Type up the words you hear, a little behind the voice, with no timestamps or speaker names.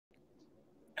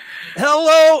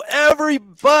Hello,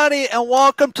 everybody, and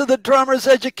welcome to the Drummers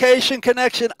Education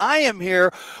Connection. I am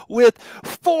here with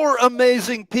four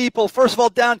amazing people. First of all,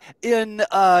 down in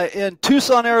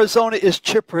Tucson, Arizona is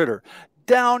Chip Ritter.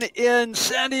 Down in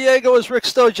San Diego is Rick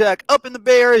Stojak. Up in the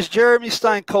Bay Area is Jeremy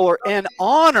Steinkohler. In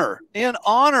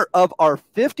honor of our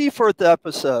 51st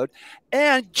episode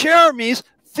and Jeremy's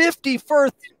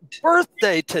 51st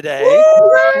birthday today,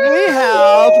 we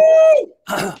have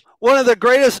one of the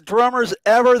greatest drummers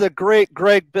ever, the great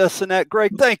Gregg Bissonette.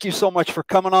 Gregg, thank you so much for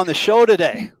coming on the show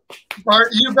today. Bart,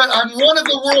 you bet. I'm one of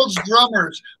the world's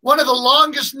drummers, one of the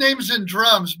longest names in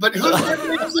drums. But whose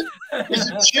birthday is it? Is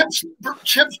it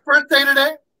Chip's birthday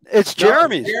today? It's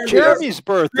Jeremy's. Jeremy's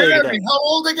birthday Jeremy, today. how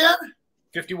old again?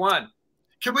 51.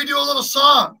 Can we do a little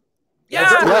song?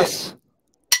 Yes.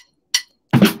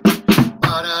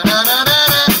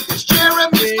 It's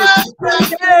Jeremy's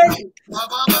birthday.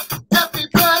 Happy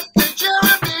birthday,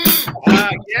 Jeremy.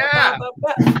 Yeah.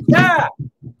 Yeah.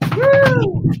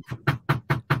 Woo.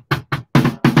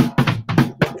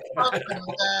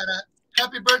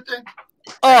 Happy birthday.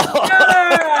 Oh.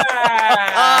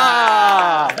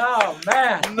 Yeah. Oh,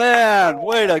 man,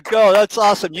 way to go. That's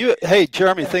awesome. Hey,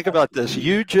 Jeremy, think about this.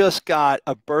 You just got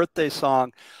a birthday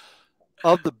song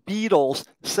of the Beatles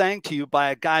sang to you by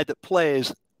a guy that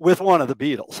plays with one of the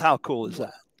Beatles. How cool is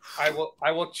that? I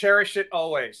will cherish it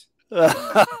always.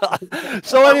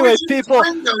 So anyway, people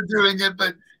Ringo doing it,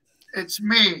 but it's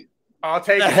me. I'll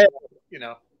take it. You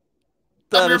know,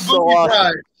 that I'm your is so booby awesome.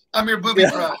 bride. I'm your booby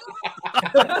bride.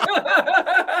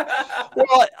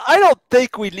 Well, I don't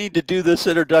think we need to do this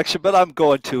introduction, but I'm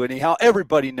going to anyhow.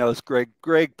 Everybody knows Gregg.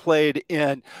 Gregg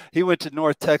he went to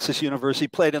North Texas University,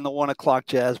 played in the 1 O'Clock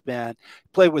Jazz Band,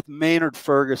 played with Maynard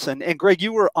Ferguson. And Gregg,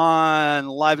 you were on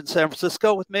live in San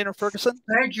Francisco with Maynard Ferguson?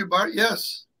 Thank you, Bart.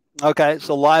 Yes. Okay,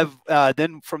 so live,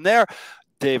 then from there,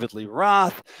 David Lee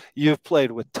Roth. You've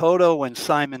played with Toto when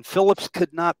Simon Phillips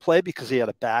could not play because he had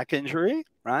a back injury,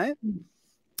 right?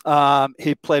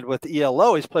 He played with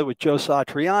ELO. He's played with Joe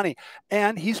Satriani,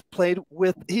 and he's played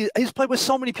with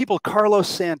so many people. Carlos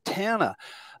Santana,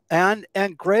 and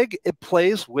Gregg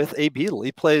plays with a Beatle.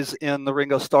 He plays in the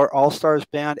Ringo Starr All Stars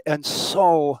band, and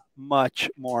so much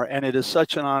more. And it is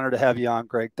such an honor to have you on,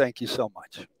 Gregg. Thank you so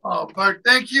much. Oh, Bart,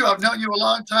 thank you. I've known you a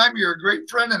long time. You're a great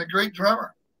friend and a great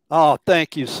drummer. Oh,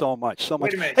 thank you so much. So much.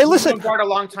 Wait a minute. Hey, listen. You've been a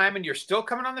long time and you're still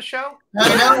coming on the show?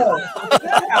 I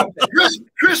know.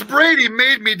 Chris Brady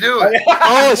made me do it.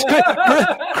 Oh, it's good.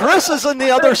 Chris is on the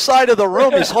other side of the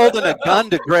room. He's holding a gun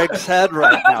to Gregg's head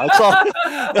right now. It's all.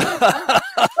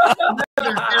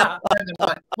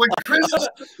 When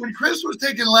Chris was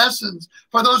taking lessons,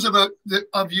 for those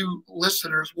of you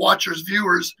listeners, watchers,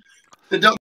 viewers that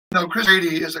don't know, Chris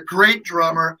Brady is a great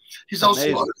drummer. He's also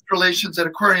on relations at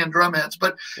Aquarian Drum Heads.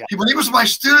 But when he was my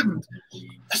student,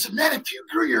 I said, man, if you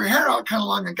grew your hair out kind of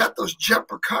long and got those Jeff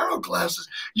Porcaro glasses,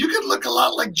 you could look a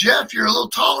lot like Jeff. You're a little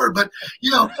taller, but,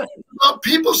 you know, it's about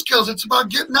people skills. It's about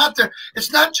getting out there.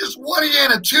 It's not just one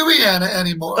Iana, two Iana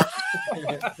anymore.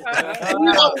 And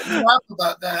you know, laugh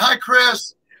about that. Hi,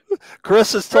 Chris.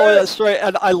 Chris is totally that straight.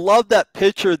 And I love that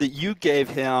picture that you gave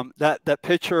him, that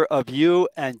picture of you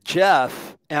and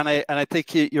Jeff. And I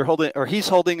think you're holding, or he's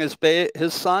holding his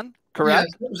son, correct?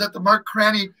 Yes, it was at the Mark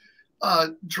Cranny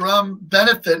drum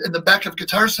benefit in the back of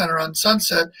Guitar Center on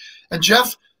Sunset. And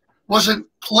Jeff wasn't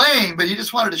playing, but he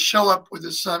just wanted to show up with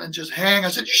his son and just hang. I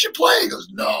said, you should play. He goes,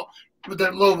 no. With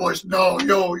that low voice, no,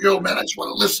 yo, man, I just want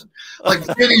to listen. Like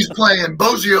Vinny's playing,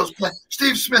 Bozio's playing,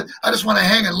 Steve Smith, I just want to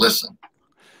hang and listen.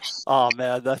 Oh,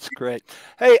 man, that's great.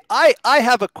 Hey, I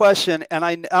have a question, and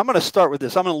I'm going to start with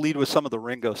this. I'm going to lead with some of the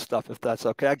Ringo stuff, if that's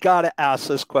okay. I got to ask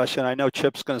this question. I know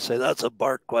Chip's going to say that's a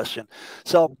Bart question.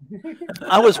 So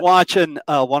I was watching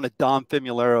one of Dom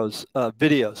Fimulero's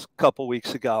videos a couple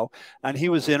weeks ago, and he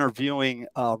was interviewing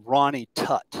Ronnie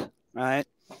Tutt, right?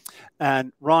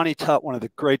 And Ronnie Tutt, one of the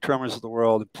great drummers of the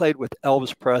world, and played with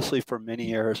Elvis Presley for many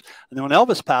years. And then when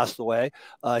Elvis passed away,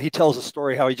 he tells a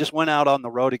story how he just went out on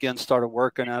the road again, started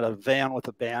working at a van with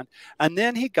a band. And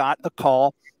then he got a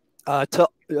call to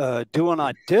do an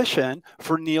audition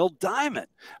for Neil Diamond.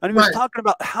 And he was talking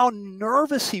about how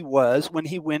nervous he was when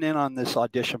he went in on this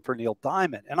audition for Neil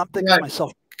Diamond. And I'm thinking to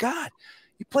myself, God,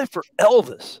 you played for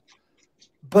Elvis,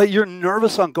 but you're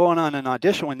nervous on going on an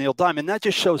audition with Neil Diamond. That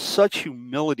just shows such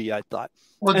humility, I thought.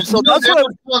 Well, and so that's what I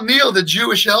call Neil the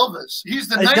Jewish Elvis. He's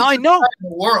the nicest guy in the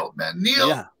world, man.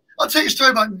 Neil, I'll tell you a story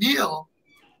about Neil.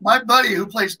 My buddy who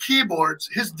plays keyboards,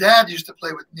 his dad used to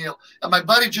play with Neil. And my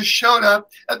buddy just showed up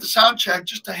at the sound check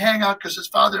just to hang out because his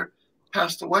father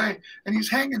passed away. And he's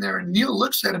hanging there, and Neil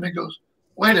looks at him and goes,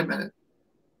 wait a minute.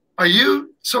 Are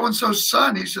you so-and-so's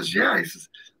son? He says, yeah. He says,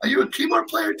 are you a keyboard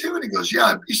player too? And he goes,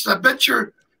 yeah. He said, I bet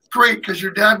you're great because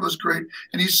your dad was great.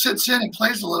 And he sits in and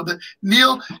plays a little bit.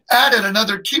 Neil added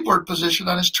another keyboard position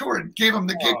on his tour and gave him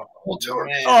the gig the whole tour.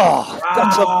 Man. Oh,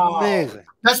 that's amazing.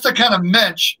 That's the kind of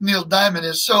mensch Neil Diamond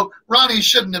is. So Ronnie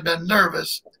shouldn't have been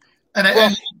nervous. And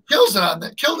he killed it on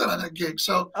that gig.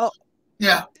 So,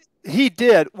 yeah. He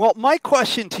did. Well, my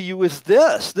question to you is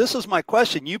this. This is my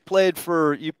question. You played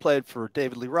for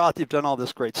David Lee Roth. You've done all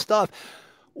this great stuff.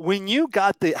 When you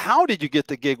got how did you get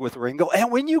the gig with Ringo?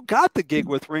 And when you got the gig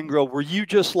with Ringo, were you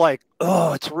just like,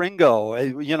 oh, it's Ringo,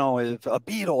 you know, a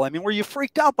Beatle? I mean, were you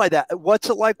freaked out by that? What's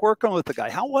it like working with the guy?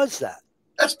 How was that?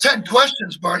 That's 10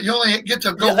 questions, Bart. You only get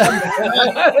to go one.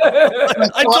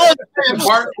 I told you.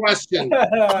 Bart question.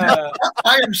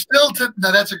 I am still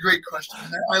no, that's a great question.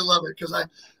 I love it because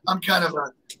I'm kind of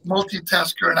a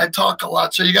multitasker and I talk a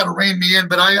lot. So you got to rein me in,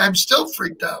 but I'm still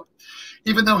freaked out,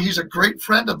 even though he's a great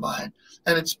friend of mine.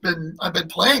 And I've been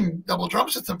playing double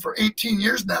drums with him for 18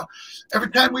 years now. Every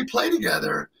time we play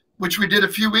together, which we did a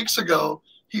few weeks ago,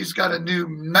 he's got a new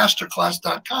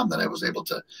masterclass.com that I was able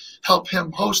to help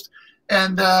him host.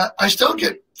 And I still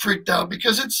get freaked out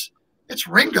because it's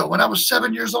Ringo. When I was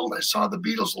 7 years old, I saw the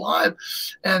Beatles live.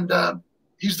 And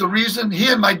he's the reason,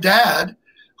 he and my dad,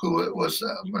 who was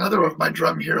another of my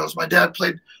drum heroes. My dad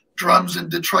played drums in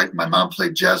Detroit. My mom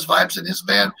played jazz vibes in his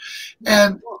band.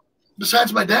 And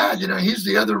besides my dad, you know, he's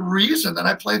the other reason that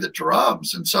I play the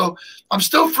drums. And so I'm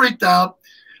still freaked out.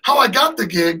 How I got the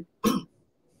gig,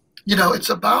 you know, it's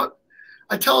about,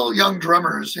 I tell young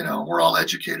drummers, you know, we're all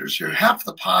educators here. Half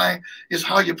the pie is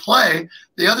how you play.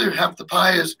 The other half the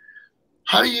pie is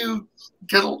how do you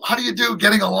do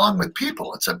getting along with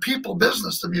people? It's a people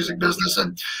business, the music business.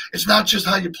 And it's not just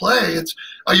how you play. It's,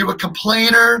 are you a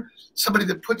complainer, somebody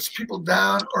that puts people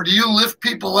down, or do you lift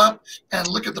people up and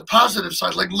look at the positive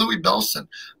side? Like Louis Bellson,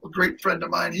 a great friend of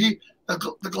mine,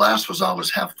 the glass was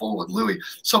always half full with Louis.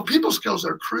 So people skills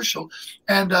are crucial.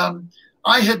 And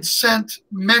I had sent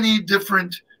many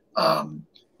different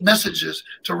messages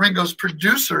to Ringo's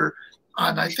producer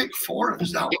on, I think, 4 of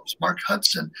his albums, Mark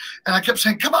Hudson. And I kept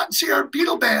saying, come out and see our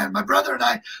Beatle band. My brother and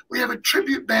I, we have a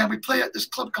tribute band. We play at this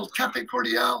club called Cafe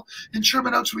Cordial in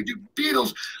Sherman Oaks. We do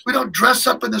Beatles. We don't dress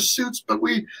up in the suits, but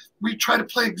we try to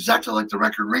play exactly like the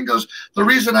record. Ringo's the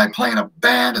reason I play in a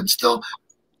band and still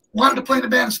wanted to play in a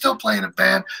band and still play in a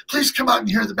band. Please come out and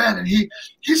hear the band. And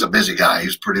he's a busy guy.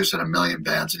 He's producing a million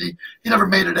bands, and he never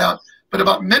made it out. But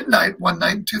about midnight one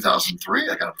night in 2003,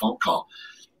 I got a phone call.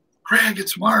 Greg,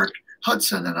 it's Mark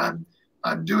Hudson, and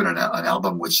I'm doing an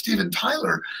album with Steven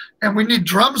Tyler, and we need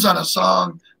drums on a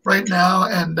song right now.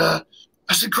 And I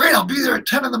said, great, I'll be there at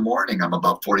 10 in the morning. I'm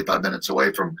about 45 minutes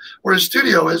away from where his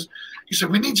studio is. He said,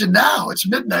 we need you now. It's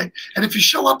midnight. And if you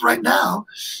show up right now,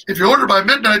 if you order by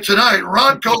midnight tonight,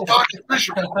 Ron Kotaki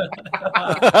Fisher.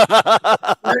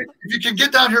 Right? If you can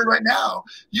get down here right now,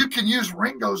 you can use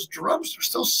Ringo's drums. They're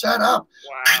still set up.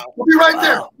 Wow. We'll be right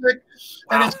there.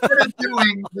 And instead of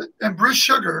doing, and Bruce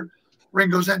Sugar,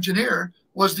 Ringo's engineer,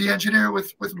 was the engineer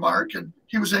with Mark, and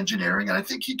he was engineering. And I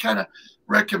think he kind of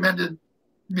recommended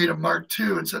me to Mark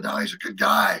too and said, no, he's a good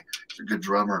guy. He's a good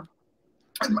drummer.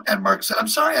 And Mark said, I'm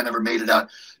sorry I never made it out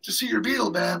to see your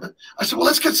Beatle band. But I said, well,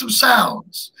 let's get some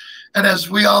sounds. And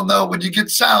as we all know, when you get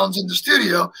sounds in the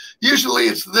studio, usually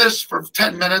it's this for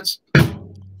 10 minutes.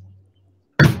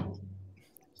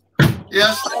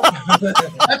 Yes.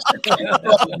 That's the key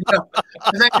problem. Yeah.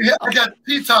 And then I got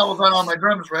tea towels on all my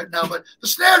drums right now, but the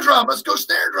snare drum, let's go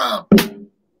snare drum.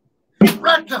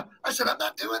 Right now. I said, I'm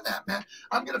not doing that, man.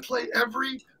 I'm going to play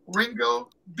every Ringo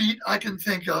beat I can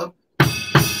think of.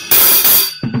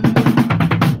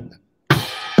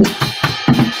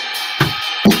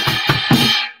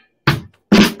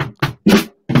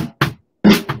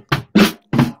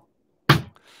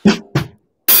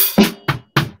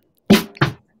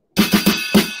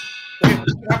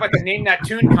 Have like a name that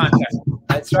tune contest.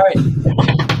 That's right.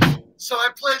 So I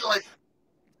played like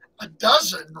a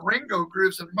dozen Ringo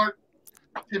grooves, and Mark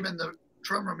came in the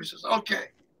drum room. He says, okay,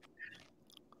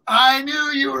 I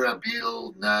knew you were a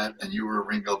Beatle nut and you were a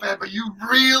Ringo fan, but you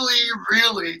really,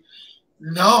 really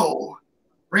know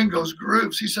Ringo's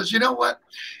grooves. He says, you know what?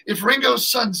 If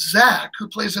Ringo's son, Zach, who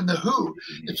plays in The Who,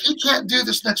 if he can't do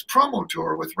this next promo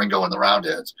tour with Ringo and the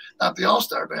Roundheads, not the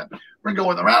All-Star Band, Ringo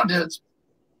and the Roundheads,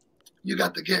 you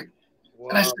got the gig. Whoa.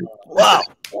 And I said, wow,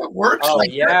 that works. Oh,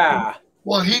 like yeah. That.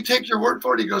 Well, he take your word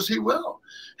for it. He goes, he will.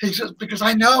 He says, because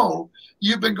I know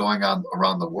you've been going on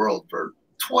around the world for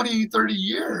 20, 30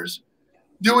 years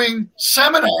doing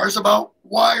seminars about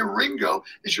why Ringo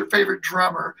is your favorite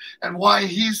drummer and why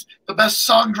he's the best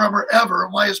song drummer ever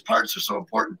and why his parts are so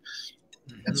important.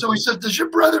 And so he said, does your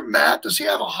brother Matt, does he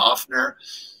have a Hofner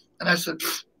And I said,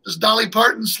 does Dolly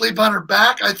Parton sleep on her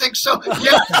back? I think so.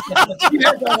 Yeah. He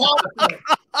had the helmet.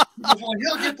 He goes, well,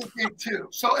 he'll get the gig too.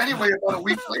 So anyway, about a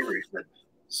week later, he said,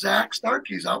 Zach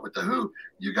Starkey's out with The Who.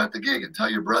 You got the gig, and tell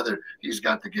your brother he's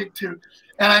got the gig too.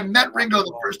 And I met Ringo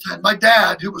the first time. My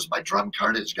dad, who was my drum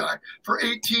cartage guy for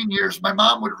 18 years, my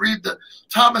mom would read the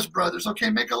Thomas Brothers. Okay,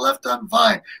 make a left on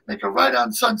Vine, make a right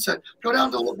on Sunset, go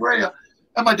down to La Brea.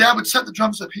 And my dad would set the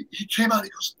drums up. He came out, he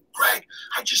goes, Greg,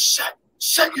 I just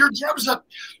set your drums up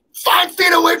 5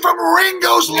 feet away from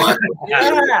Ringo's leg.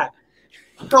 Yeah.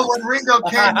 So when Ringo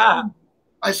came in,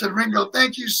 I said, Ringo,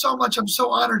 thank you so much. I'm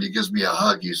so honored. He gives me a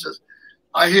hug. He says,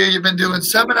 I hear you've been doing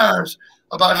seminars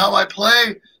about how I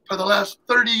play for the last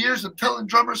 30 years and telling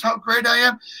drummers how great I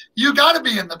am. You got to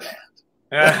be in the band.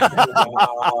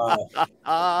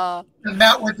 And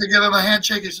Matt went to give him a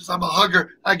handshake. He says, I'm a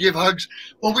hugger. I give hugs.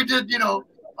 Well, we did,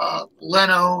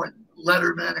 Leno and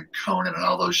Letterman and Conan and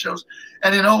all those shows.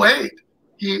 And in 2008,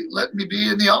 he let me be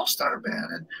in the All-Star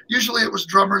Band. And usually it was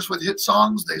drummers with hit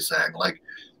songs they sang, like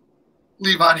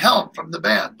Levon Helm from the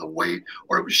band, The Weight,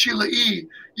 or it was Sheila E.,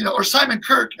 or Simon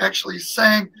Kirk actually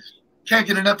sang Can't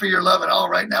Get Enough of Your Love at All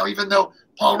right now, even though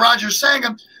Paul Rogers sang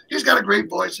him. He's got a great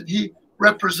voice, and he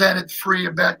represented Free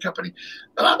and Bad Company.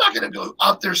 But I'm not going to go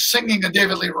out there singing a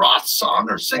David Lee Roth song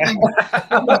or singing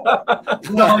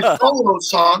solo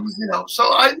songs,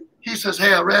 So he says,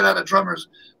 hey, I ran out of drummers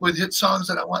with hit songs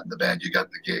that I want in the band. You got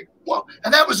the gig. Well,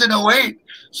 and that was in 2008.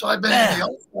 So I've been in the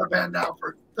All-Star Band now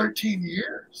for 13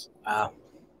 years. Wow.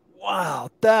 Wow,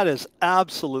 that is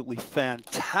absolutely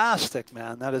fantastic,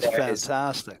 man. That is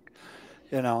fantastic.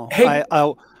 Hey,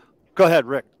 I'll go ahead,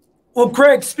 Rick. Well,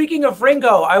 Greg, speaking of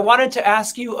Ringo, I wanted to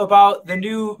ask you about the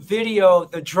new video,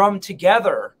 The Drum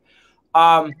Together.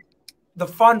 The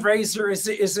fundraiser,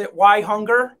 is it Why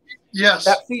Hunger? Yes.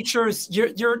 That features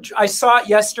I saw it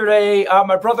yesterday.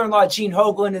 My brother-in-law Gene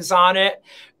Hoglan is on it.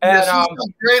 And yes, he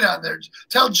sounds great on there.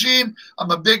 Tell Gene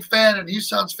I'm a big fan and he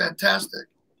sounds fantastic.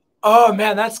 Oh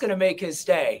man, that's gonna make his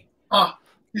day. Oh,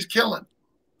 he's killing.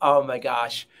 Oh my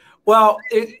gosh. Well,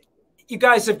 you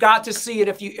guys have got to see it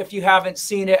if you haven't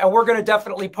seen it, and we're gonna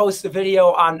definitely post the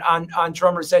video on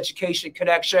Drummers Education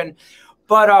Connection.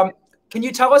 But can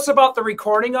you tell us about the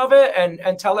recording of it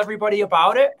and tell everybody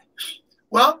about it?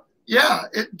 Well, yeah,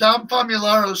 Dom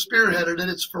Famularo spearheaded it.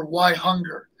 It's for Why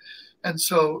Hunger. And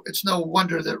so it's no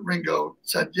wonder that Ringo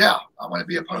said, yeah, I want to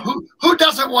be a part of who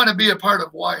doesn't want to be a part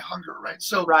of Why Hunger, right?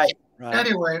 So right.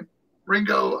 Anyway,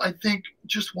 Ringo, I think,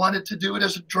 just wanted to do it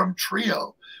as a drum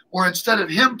trio, or instead of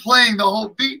him playing the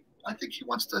whole beat, I think he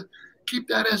wants to keep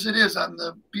that as it is on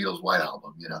the Beatles' White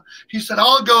Album. He said,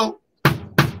 I'll go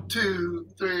 2,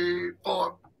 3,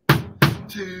 4,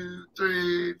 2,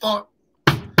 3, 4,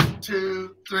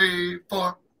 2, 3,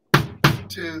 4,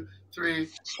 2, 3,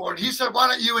 4. And he said, why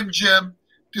don't you and Jim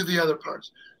do the other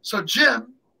parts? So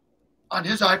Jim, on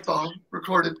his iPhone,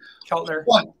 recorded Keltner.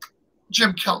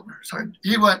 Jim Keltner, sorry.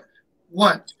 He went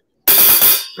 1,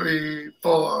 3,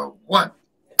 4, 1,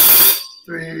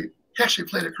 3. He actually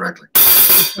played it correctly.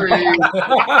 3, 3,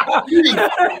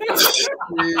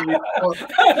 4,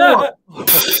 4.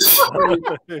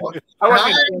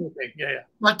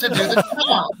 But to do the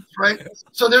toms, right?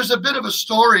 So there's a bit of a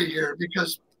story here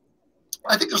because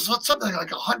I think there's something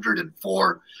like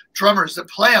 104 drummers that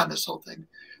play on this whole thing.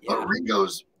 Yeah. But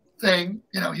Ringo's thing,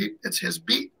 it's his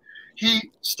beat. He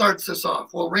starts this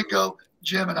off. Well, Ringo,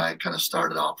 Jim, and I kind of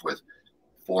started off with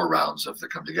 4 rounds of the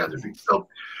Come Together beat. So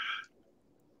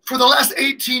for the last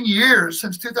 18 years,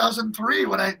 since 2003,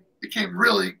 when I became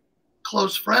really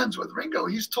close friends with Ringo,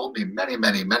 he's told me many,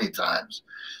 many, many times,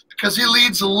 because he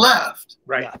leads left,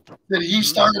 right, that he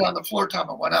started on the floor tom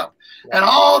and went up. Right. And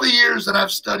all the years that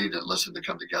I've studied and listened to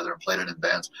Come Together and played it in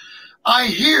bands, I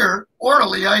hear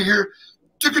the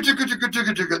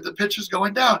pitch is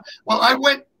going down. Well, I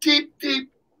went deep,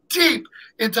 deep, deep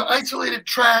into isolated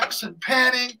tracks and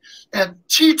panning and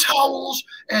tea towels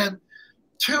and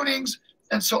tunings.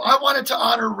 And so I wanted to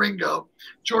honor Ringo.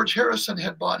 George Harrison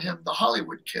had bought him the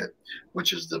Hollywood kit,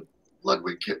 which is the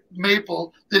Ludwig kit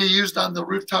maple that he used on the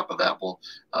rooftop of Apple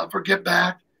for Get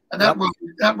Back. And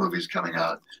that movie's coming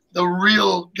out. The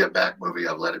real Get Back movie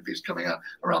of Let It Be is coming out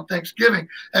around Thanksgiving.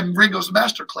 And Ringo's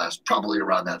Masterclass probably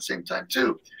around that same time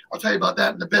too. I'll tell you about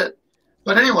that in a bit.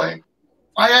 But anyway,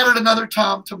 I added another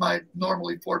tom to my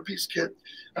normally 4-piece kit.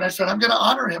 And I said, I'm going to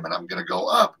honor him and I'm going to go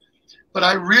up. But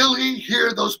I really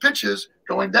hear those pitches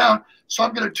going down. So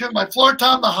I'm going to tune my floor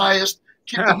tom the highest,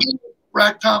 keep the middle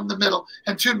rack tom the middle,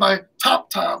 and tune my top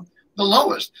tom the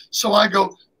lowest. So I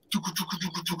go,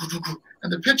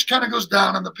 and the pitch kind of goes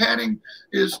down, and the panning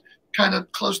is kind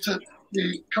of close to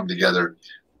the Come Together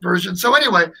version. So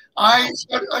anyway, I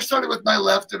started with my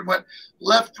left and went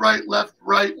left, right, left,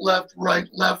 right, left, right,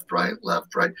 left, right,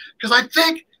 left, right. Because I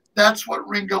think that's what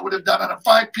Ringo would have done on a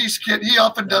 5-piece kit. He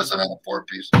often does it on a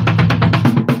 4-piece.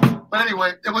 But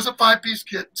anyway, it was a 5-piece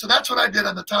kit. So that's what I did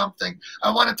on the Tom thing.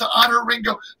 I wanted to honor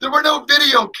Ringo. There were no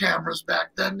video cameras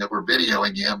back then that were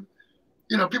videoing him.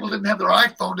 You know, people didn't have their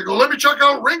iPhone to go, let me check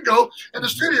out Ringo in the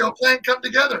studio playing Come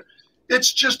Together.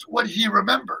 It's just what he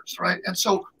remembers, right? And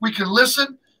so we can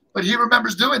listen, but he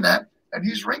remembers doing that, and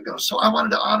he's Ringo. So I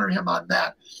wanted to honor him on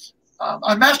that.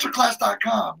 On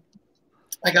masterclass.com,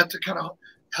 I got to kind of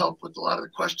help with a lot of the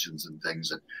questions and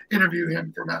things and interview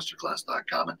him for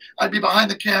masterclass.com. And I'd be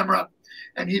behind the camera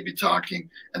and he'd be talking,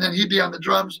 and then he'd be on the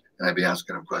drums and I'd be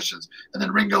asking him questions. And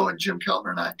then Ringo and Jim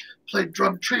Keltner and I played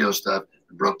drum trio stuff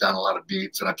and broke down a lot of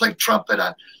beats. And I played trumpet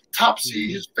on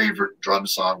Topsy, his favorite drum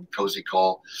song, Cozy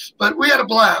Cole. But we had a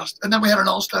blast. And then we had an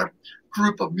all-star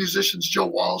group of musicians, Joe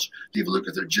Walsh, Steve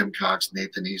Lukather, Jim Cox,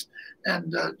 Nathan East,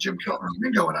 and Jim Keltner,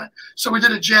 Ringo and I. So we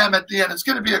did a jam at the end. It's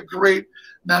going to be a great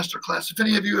masterclass. If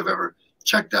any of you have ever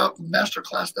checked out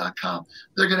masterclass.com,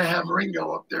 they're going to have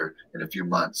Ringo up there in a few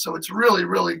months. So it's really,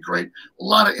 really great. A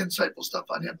lot of insightful stuff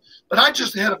on him. But I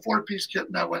just had a 4-piece kit,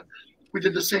 and we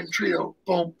did the same trio.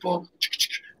 Boom, boom,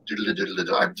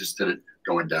 I just did it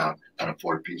going down on a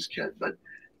 4-piece kit. But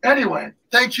anyway,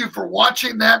 thank you for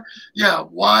watching that. Yeah,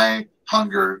 Why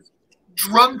Hunger,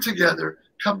 Drum Together,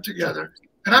 Come Together.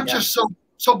 And I'm just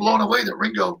so blown away that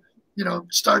Ringo, you know,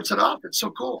 starts it off. It's so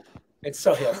cool. It's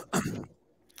so hip.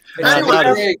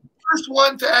 Anyway, first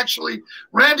one to actually,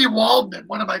 Randy Waldman,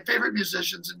 one of my favorite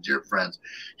musicians and dear friends,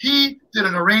 he did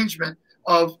an arrangement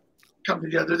of Come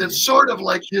Together that's sort of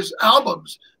like his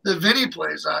albums that Vinny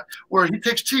plays on, where he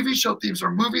takes TV show themes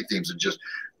or movie themes and just,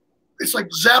 it's like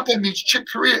Zappa meets Chick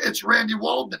Corea. It's Randy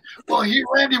Waldman. Well, he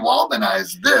Randy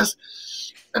Waldmanized this,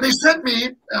 and they sent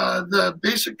me the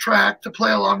basic track to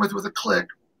play along with a click,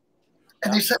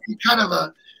 and they sent me kind of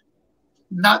a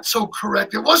not so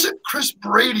correct. It wasn't Chris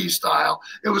Brady style.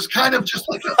 It was kind of just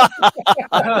like it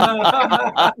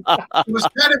was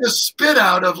kind of a spit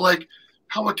out of like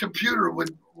how a computer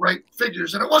would write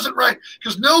figures, and it wasn't right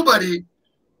because nobody,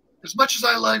 as much as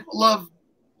I love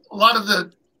a lot of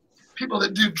the people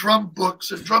that do drum books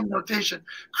and drum notation,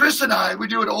 Chris and I, we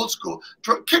do it old school.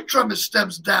 Kick drum is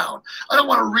stems down. I don't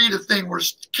want to read a thing where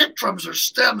kick drums are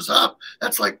stems up.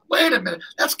 That's like, wait a minute,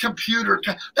 that's computer.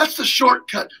 That's the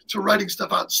shortcut to writing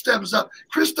stuff out, stems up.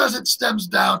 Chris does it stems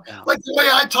down, like the way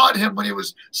I taught him when he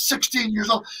was 16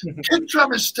 years old. Kick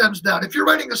drum is stems down. If you're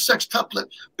writing a sextuplet,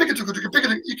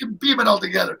 you can beam it all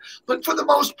together. But for the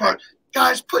most part,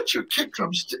 guys, put your kick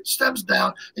drum stems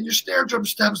down and your snare drum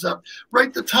stems up.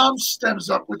 Write the tom stems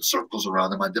up with circles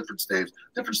around them on different staves,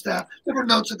 different staff, different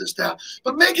notes of the staff.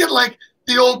 But make it like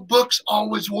the old books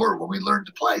always were when we learned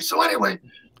to play. So anyway,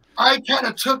 I kind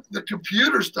of took the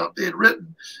computer stuff they had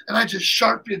written and I just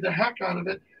Sharpied the heck out of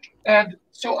it. And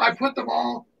so I put them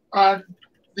all on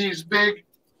these big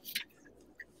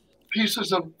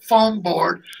pieces of foam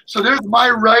board. So there's my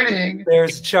writing.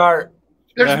 There's a chart.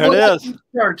 There it is.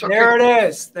 Charts, okay. There it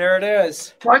is. There it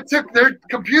is. So I took their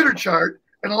computer chart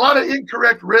and a lot of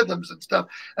incorrect rhythms and stuff,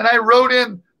 and I wrote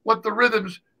in what the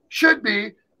rhythms should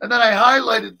be, and then I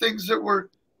highlighted things that were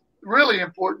really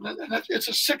important. And it's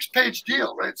a 6-page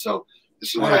deal, right? So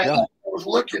this is what I was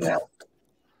looking at.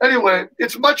 Anyway,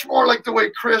 it's much more like the way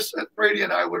Chris and Brady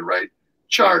and I would write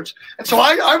charts. And so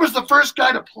I was the first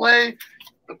guy to play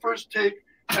the first take,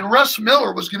 and Russ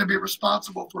Miller was going to be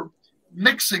responsible for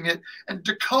mixing it, and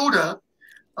Dakota,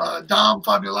 Dom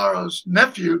Famularo's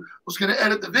nephew, was going to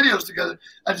edit the videos together.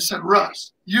 I just said,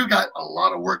 Russ, you got a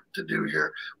lot of work to do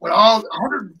here. When all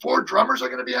 104 drummers are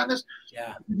going to be on this,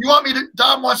 you want me to,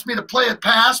 Dom wants me to play it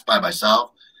past by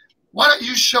myself. Why don't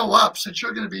you show up since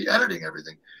you're going to be editing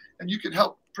everything and you can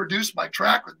help produce my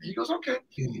track with me? He goes, okay.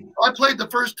 I played the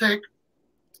first take,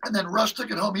 and then Russ took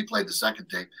it home. He played the second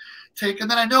take, and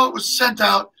then I know it was sent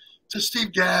out to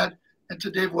Steve Gadd and to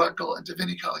Dave Weckl and to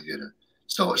Vinny Colaiuta.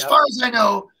 So as far as I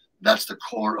know, that's the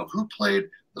core of who played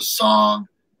the song.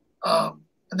 And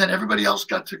then everybody else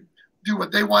got to do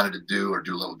what they wanted to do or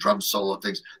do little drum solo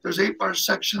things. There's 8-bar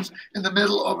sections in the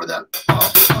middle over that.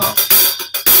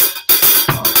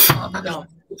 And then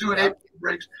doing 8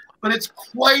 breaks. But it's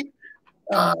quite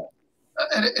an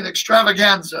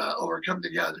extravaganza over Come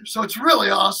Together. So it's really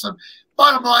awesome.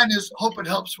 Bottom line is, hope it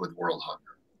helps with world hunger.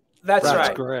 That's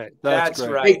right. Great. That's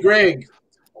great. right. Hey, Greg,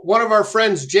 one of our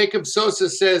friends, Jacob Sosa,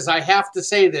 says, I have to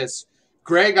say this.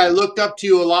 Gregg, I looked up to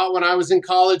you a lot when I was in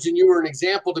college, and you were an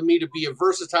example to me to be a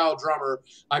versatile drummer.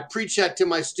 I preach that to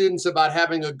my students about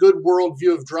having a good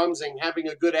worldview of drums and having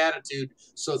a good attitude.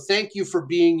 So thank you for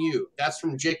being you. That's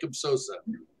from Jacob Sosa.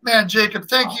 Man, Jacob,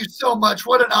 thank you so much.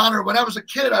 What an honor. When I was a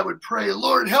kid, I would pray,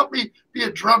 Lord, help me be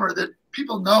a drummer that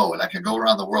people know, and I can go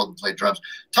around the world and play drums.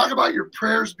 Talk about your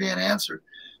prayers being answered.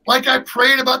 Like I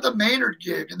prayed about the Maynard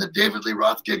gig and the David Lee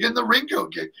Roth gig and the Ringo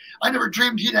gig. I never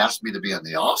dreamed he'd ask me to be in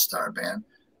the All-Star Band.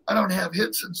 I don't have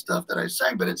hits and stuff that I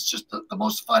sang, but it's just the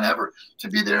most fun ever to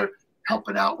be there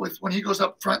helping out with when he goes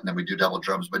up front and then we do double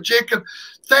drums. But Jacob,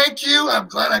 thank you. I'm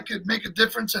glad I could make a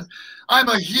difference. And I'm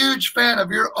a huge fan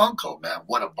of your uncle, man.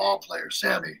 What a ball player,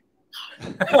 Sammy.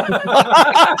 Fantastic.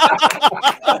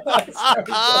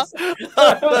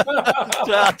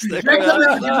 Jacob is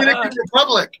the Dominican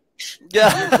Republic. Yeah.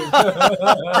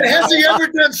 Has he ever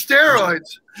done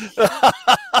steroids?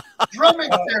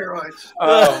 Drumming steroids.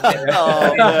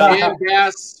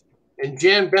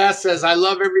 Jan Bass says, I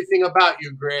love everything about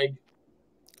you, Gregg.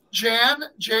 Jan,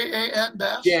 J-A-N,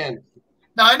 Bass? Jan.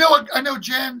 Now, I know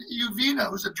Jan Uvina,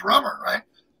 who's a drummer, right?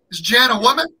 Is Jan a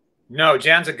woman? No,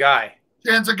 Jan's a guy.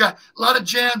 Jan's a guy. A lot of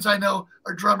Jans I know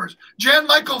are drummers. Jan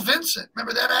Michael Vincent.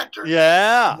 Remember that actor?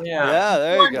 Yeah,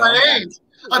 there you go. My age.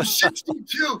 I'm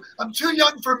 62. I'm too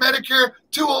young for Medicare,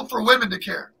 too old for women to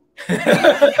care. Yeah.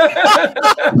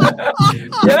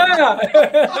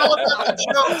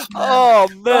 Oh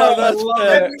man, that's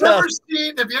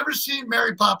fantastic. Have you ever seen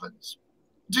Mary Poppins?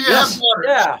 Do you have daughters?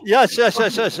 Yeah. Yes.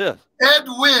 Ed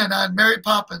Wynn on Mary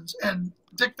Poppins and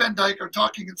Dick Van Dyke are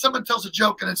talking, and someone tells a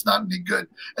joke and it's not any good.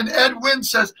 And Ed Wynn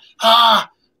says,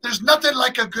 there's nothing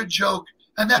like a good joke.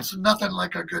 And that's nothing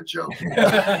like a good joke. Oh,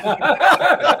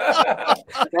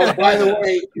 by the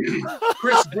way,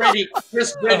 Chris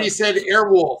Brady said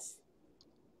Airwolf.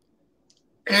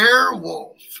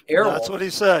 Airwolf. That's what he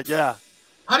said, yeah.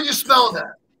 How do you spell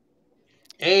that?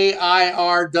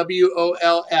 A-I-R-W-O-L-F.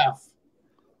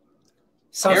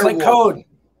 Sounds Airwolf. like code.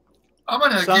 I'm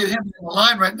gonna get him in the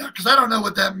line right now because I don't know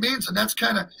what that means, and that's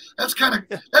an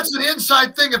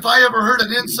inside thing. If I ever heard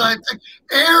an inside thing,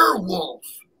 Airwolf.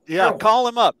 Yeah, call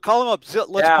him up. Let's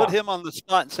put him on the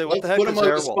spot and say, "What the heck is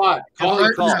Airwolf?" Call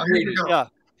him. Yeah.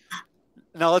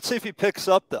 Now let's see if he picks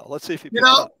up, though. Let's see if he. He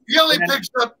only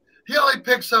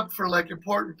picks up for like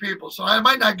important people, so I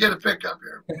might not get a pickup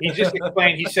here. He just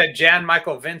explained. He said Jan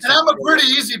Michael Vincent. And I'm a pretty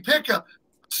easy pickup.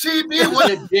 CB,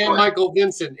 what? Jan Michael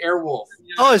Vincent, Airwolf.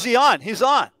 Oh, is he on? He's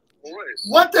on.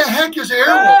 What the heck is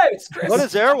Airwolf? Hey, what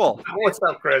is Airwolf? What's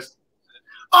up, Chris?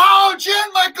 Oh,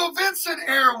 Jan Michael Vincent,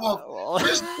 Airwolf.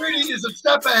 Chris Brady is a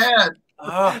step ahead.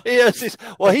 Yes, he's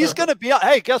going to be on.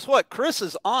 Hey, guess what? Chris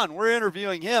is on. We're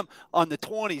interviewing him on the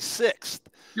 26th.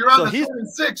 You're on the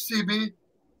 26th, CB. Remember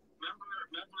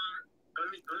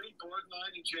Ernie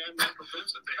Borgnine and Jan Michael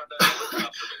Vincent? They had that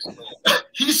helicopter.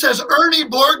 He says Ernie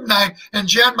Borgnine and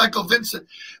Jan Michael Vincent.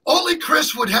 Only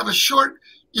Chris would have a short,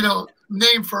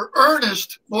 name for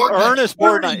Ernest Borgnine. Ernest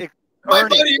Borgnine. My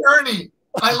buddy Ernie.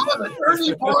 I love it.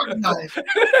 Ernie Borgnine.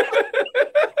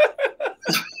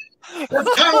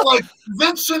 That's kind of like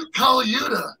Vincent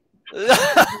Caliuta.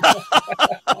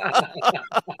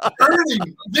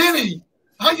 Ernie, Vinny,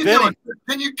 how you doing?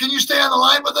 Can you stay on the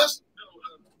line with us? No,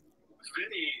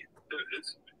 Vinny,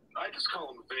 I just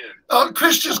call him Vin. Oh,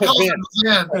 Chris just calls him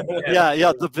Vin.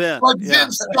 Yeah, the Vin. Like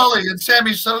Vin Scully and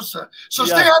Sammy Sosa. So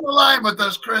stay on the line with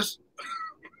us, Chris.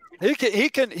 He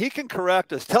can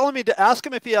correct us. Tell him ask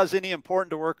him if he has any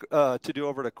important work to do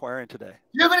over at Aquarian today.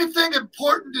 Do you have anything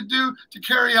important to do to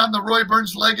carry on the Roy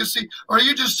Burns legacy, or are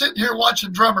you just sitting here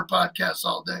watching drummer podcasts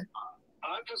all day?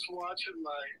 I'm just watching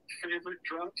my favorite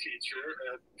drum teacher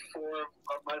and four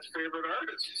of my favorite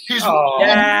artists. He's brother.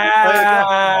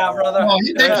 Oh,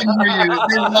 they can hear you.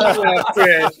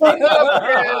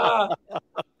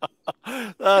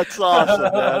 That's awesome,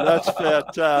 man. That's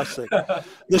fantastic.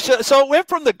 So it went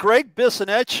from the Gregg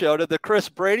Bissonette show to the Chris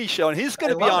Brady show, and he's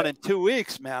going to be on in 2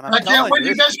 weeks, man. I can't wait.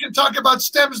 You guys can talk about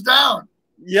stems down.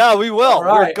 Yeah, we will.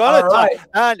 Right, we're going to talk. Right.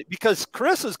 And because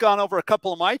Chris has gone over a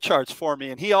couple of my charts for me,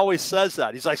 and he always says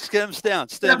that. He's like, stems down.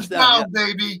 Down,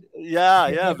 baby.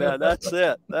 Yeah, man. That's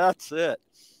it.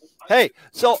 Hey,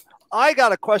 so I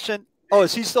got a question. Oh,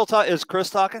 is he still talking? Is Chris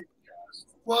talking?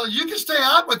 Well, you can stay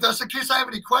on with us in case I have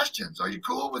any questions. Are you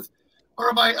cool with, or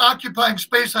am I occupying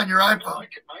space on your iPhone? I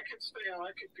can stay on. I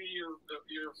could be your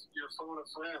phone a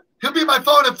friend. He'll be my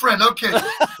phone a friend. Okay.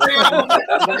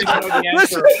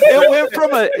 Listen,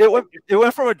 it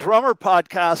went from a drummer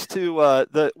podcast to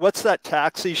what's that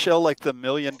taxi show, like the $1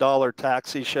 Million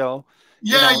Taxi Show?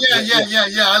 Yeah.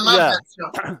 I love that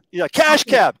show. Yeah, Cash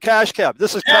Cab.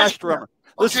 This is Cash Drummer.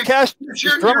 This is Cash.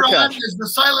 You're on is the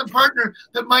silent partner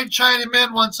that might chime him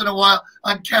in once in a while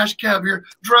on Cash Cab here,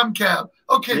 Drum Cab.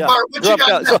 Okay, yeah. Bart, what you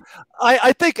got? So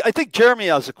I think Jeremy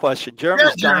has a question.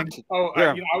 Jeremy's dying.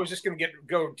 I was just going to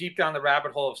go deep down the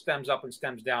rabbit hole of stems up and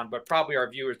stems down, but probably our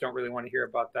viewers don't really want to hear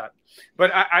about that.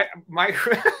 But my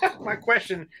my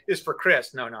question is for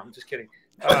Chris. No, I'm just kidding.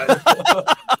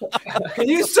 Can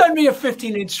you send me a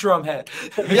 15-inch drum head?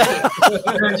 Yeah.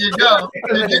 There you go.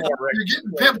 You're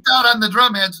getting pimped out on the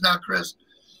drum heads now, Chris.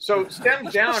 So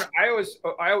stems down,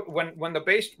 when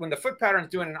the foot pattern is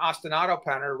doing an ostinato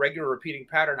pattern, a regular repeating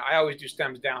pattern, I always do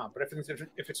stems down. But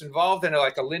if it's involved in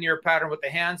like a linear pattern with the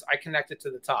hands, I connect it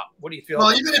to the top. What do you feel?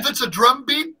 Well, even if it's a drum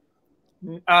beat?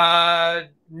 No,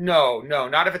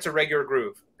 not if it's a regular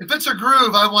groove. If it's a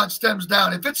groove, I want stems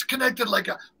down. If it's connected like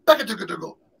a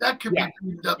that could be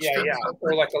cleaned up. Yeah.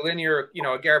 Or like a linear,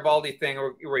 a Garibaldi thing,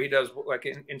 where he does like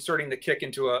inserting the kick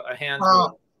into a hand.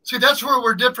 See, that's where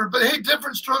we're different. But hey,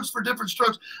 different strokes for different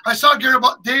strokes. I saw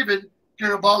David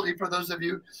Garibaldi, for those of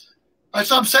you. I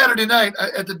saw him Saturday night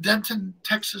at the Denton,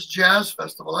 Texas Jazz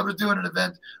Festival. I was doing an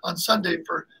event on Sunday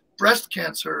for breast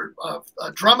cancer,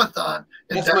 a drumathon.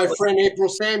 That's my friend April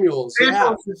Samuels.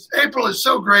 April is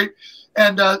so great.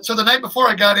 And so the night before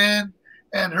I got in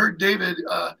and heard David,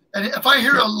 and if I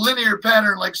hear a linear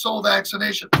pattern like Soul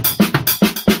Vaccination,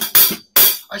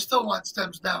 I still want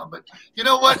stems down. But you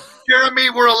know what, Jeremy,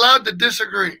 we're allowed to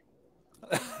disagree.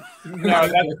 No,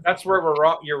 that's where we're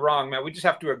wrong. You're wrong, man. We just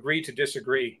have to agree to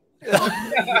disagree. It's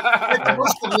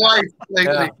of life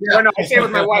lately. Yeah. No, I say it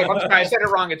with my wife. I'm sorry, I said it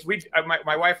wrong. It's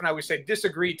my wife and I would say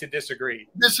disagree to disagree.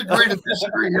 Disagree to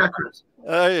disagree, yeah, Chris.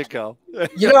 There you go.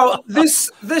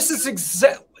 This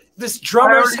is this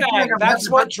drummer's hang. That's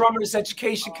what Drummers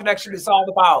Education Connection is all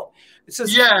about. It's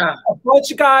just a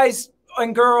bunch of guys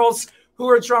and girls who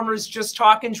are drummers just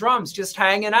talking drums, just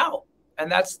hanging out,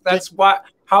 and that's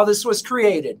how this was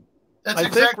created. That's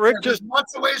exactly right. There's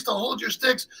lots of ways to hold your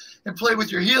sticks and play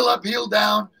with your heel up, heel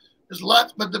down. There's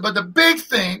lots, but the big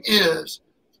thing is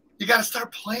you got to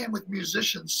start playing with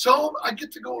musicians. So I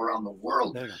get to go around the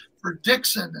world for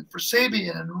Dixon and for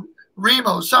Sabian and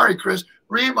Remo. Sorry, Chris.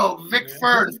 Remo, Vic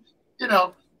Firth,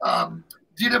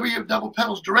 DW double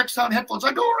pedals, direct sound headphones.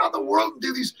 I go around the world and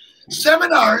do these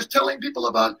seminars telling people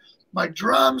about my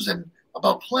drums and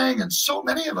about playing, and so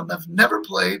many of them have never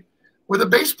played with a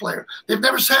bass player. They've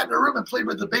never sat in a room and played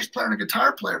with a bass player and a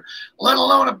guitar player, let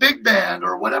alone a big band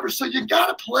or whatever. So you got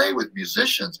to play with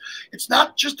musicians. It's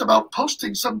not just about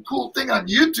posting some cool thing on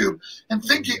YouTube and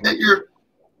thinking that you're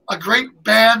a great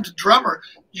band drummer.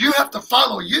 You have to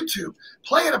follow YouTube.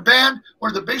 Play in a band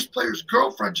where the bass player's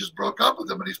girlfriend just broke up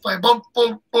with him and he's playing boom,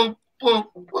 boom, boom, boom.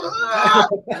 Player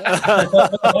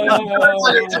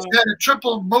just got a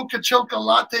triple mocha choca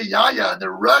latte yaya and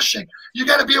they're rushing. You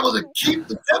got to be able to keep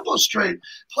the tempo straight.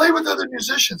 Play with other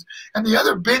musicians. And the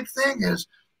other big thing is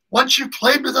once you've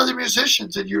played with other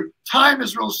musicians and your time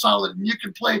is real solid and you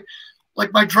can play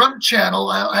like my drum channel.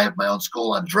 I have my own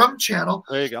school on drum channel.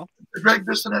 There you go. The Gregg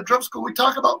Bissonette Drum School. We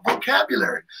talk about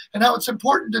vocabulary and how it's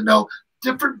important to know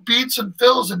different beats and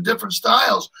fills and different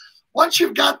styles. Once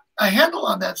you've got a handle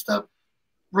on that stuff,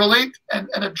 relate and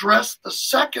address the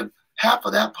second half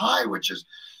of that pie, which is,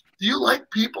 do you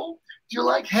like people? Do you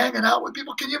like hanging out with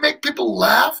people? Can you make people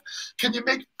laugh? Can you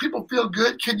make people feel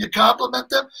good? Can you compliment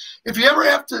them? If you ever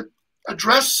have to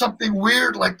address something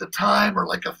weird like the time or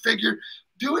like a figure,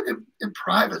 do it in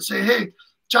private. Say, hey,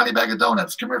 Johnny Bag of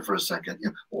Donuts, come here for a second.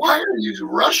 Why are you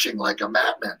rushing like a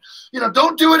madman?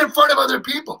 Don't do it in front of other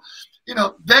people.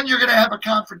 Then you're going to have a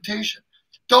confrontation.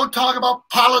 Don't talk about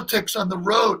politics on the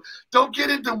road. Don't get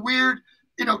into weird,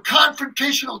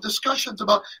 confrontational discussions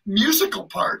about musical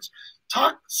parts.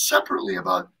 Talk separately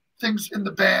about things in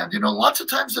the band. Lots of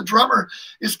times the drummer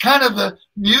is kind of the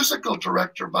musical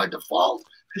director by default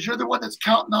because you're the one that's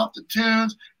counting off the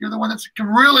tunes. You're the one that's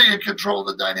really in control of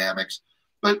the dynamics.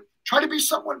 But try to be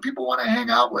someone people want to hang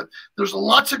out with. There's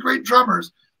lots of great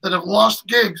drummers that have lost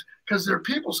gigs because their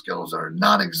people skills are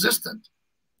non-existent.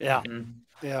 Yeah.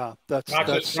 Yeah, that's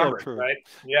just so drummers, true. Right?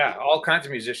 Yeah, all kinds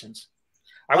of musicians.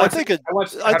 I I once think had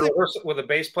a rehearsal with a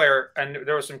bass player, and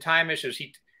there were some time issues.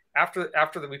 After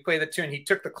we played the tune, he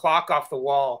took the clock off the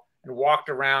wall and walked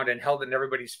around and held it in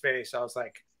everybody's face. I was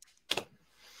like,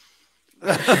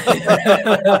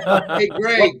 "Hey,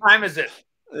 Greg, what time is it?"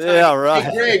 Yeah, right.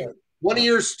 Hey, Greg, one of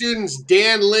your students,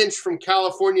 Dan Lynch from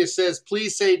California, says,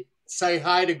 "Please say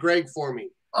hi to Greg for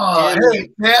me." Oh, hey,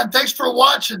 man, thanks for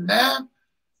watching, man.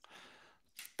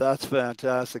 That's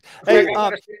fantastic. Greg, Hey,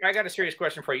 I got a serious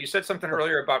question for you. You said something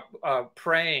earlier about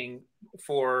praying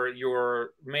for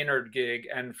your Maynard gig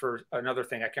and for another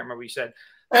thing. I can't remember what you said.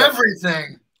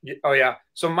 Everything. Oh yeah.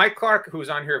 So Mike Clark, who was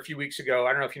on here a few weeks ago,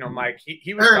 I don't know if you know Mike.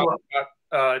 He was talking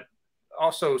about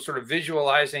also sort of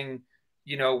visualizing,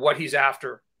 you know, what he's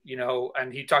after, you know,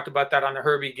 and he talked about that on the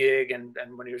Herbie gig and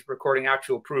when he was recording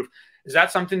Actual Proof. Is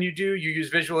that something you do? You use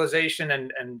visualization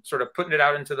and sort of putting it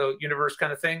out into the universe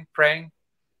kind of thing, praying?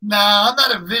 Nah, I'm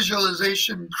not a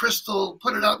visualization crystal,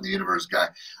 put it out in the universe guy.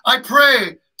 I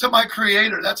pray to my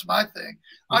creator. That's my thing.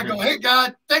 I go, hey,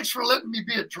 God, thanks for letting me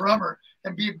be a drummer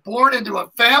and be born into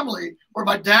a family where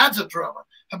my dad's a drummer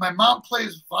and my mom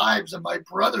plays vibes and my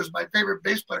brother's my favorite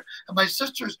bass player and my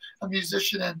sister's a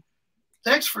musician. And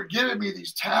thanks for giving me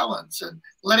these talents and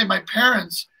letting my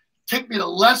parents take me to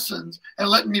lessons and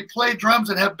letting me play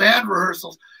drums and have band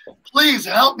rehearsals. Please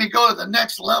help me go to the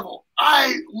next level.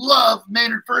 I love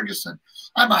Maynard Ferguson.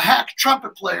 I'm a hack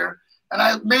trumpet player,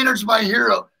 and Maynard's my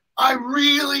hero. I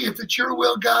really, if it's your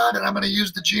will, God, and I'm going to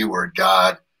use the G word,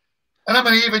 God, and I'm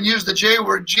going to even use the J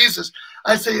word, Jesus.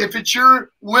 I say, if it's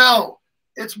your will,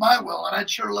 it's my will, and I'd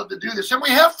sure love to do this. And we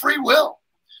have free will,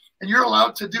 and you're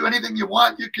allowed to do anything you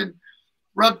want. You can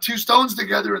rub two stones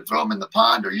together and throw them in the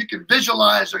pond, or you can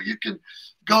visualize, or you can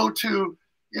go to,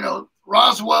 you know,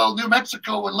 Roswell, New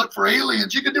Mexico and look for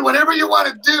aliens. You can do whatever you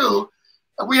want to do.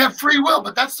 We have free will,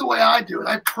 but that's the way I do it.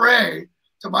 I pray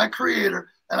to my creator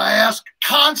and I ask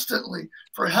constantly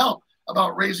for help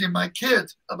about raising my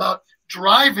kids, about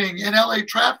driving in LA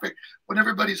traffic when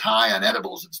everybody's high on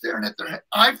edibles and staring at their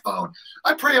iPhone.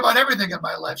 I pray about everything in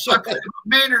my life. So I pray about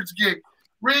Maynard's gig,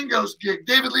 Ringo's gig,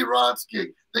 David Lee Roth's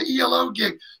gig, the ELO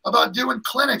gig, about doing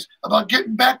clinics, about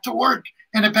getting back to work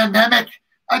in a pandemic.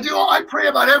 I pray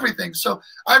about everything. So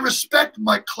I respect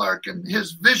Mike Clark and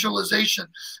his visualization,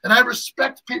 and I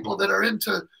respect people that are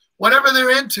into whatever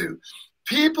they're into.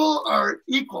 People are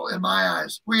equal in my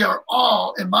eyes. We are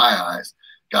all, in my eyes,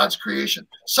 God's creation.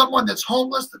 Someone that's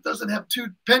homeless, that doesn't have 2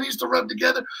 pennies to rub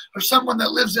together, or someone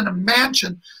that lives in a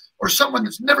mansion, or someone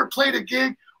that's never played a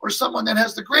gig, or someone that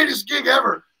has the greatest gig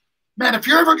ever. Man, if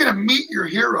you're ever going to meet your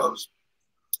heroes,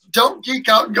 don't geek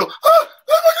out and go, oh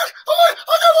my gosh,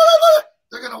 oh,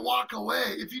 they're going to walk away.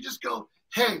 If you just go,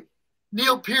 hey,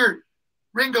 Neil Peart,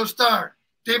 Ringo Starr,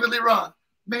 David Lee Roth,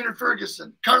 Maynard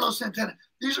Ferguson, Carlos Santana,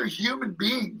 these are human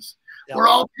beings. Yeah. We're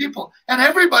all people, and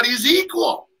everybody's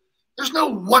equal. There's no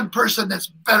one person that's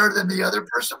better than the other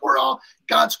person. We're all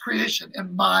God's creation,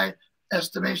 in my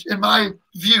estimation, in my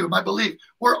view, my belief.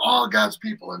 We're all God's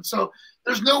people, and so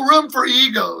there's no room for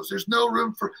egos. There's no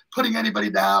room for putting anybody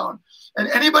down, and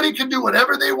anybody can do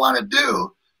whatever they want to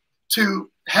do to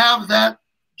have that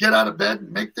get out of bed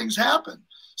and make things happen.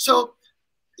 So,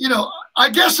 you know, I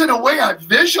guess in a way I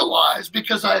visualize,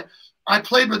 because I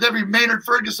played with every Maynard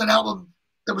Ferguson album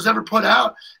that was ever put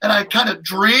out, and I kind of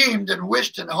dreamed and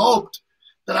wished and hoped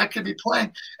that I could be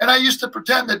playing. And I used to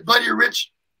pretend that Buddy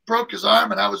Rich broke his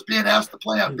arm and I was being asked to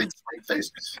play on Big Swing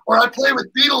Face, or I play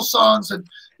with Beatles songs. And,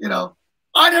 you know,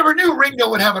 I never knew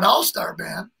Ringo would have an all-star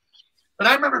band, but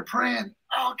I remember praying,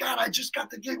 oh God, I just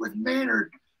got the gig with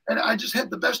Maynard, and I just had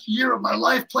the best year of my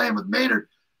life playing with Maynard.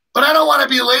 But I don't want to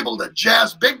be labeled a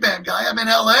jazz big band guy. I'm in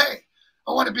LA.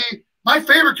 I want to be, my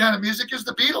favorite kind of music is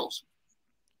the Beatles.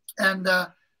 And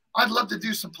I'd love to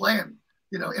do some playing,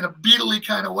 you know, in a Beatle-y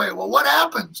kind of way. Well, what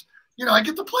happens? You know, I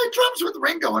get to play drums with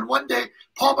Ringo, and one day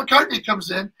Paul McCartney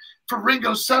comes in for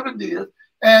Ringo's 70th,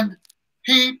 and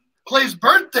he plays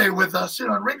Birthday with us, you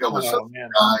know, and Ringo was so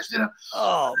surprised, you know.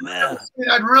 Oh, man.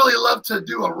 I'd really love to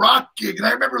do a rock gig. And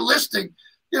I remember listening,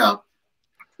 you know,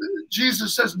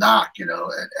 Jesus says knock, you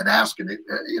know, and asking,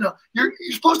 you know, you're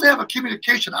supposed to have a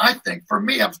communication. I think, for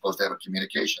me, I'm supposed to have a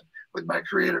communication with my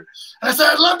creator. And I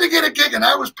said, I'd love to get a gig. And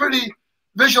I was pretty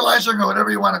visualizing, or whatever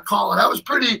you want to call it. I was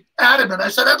pretty adamant. I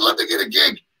said, I'd love to get a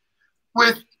gig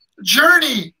with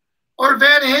Journey or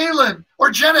Van Halen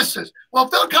or Genesis. Well,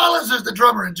 Phil Collins is the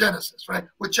drummer in Genesis, right,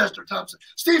 with Chester Thompson.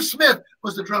 Steve Smith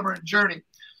was the drummer in Journey.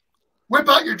 Whip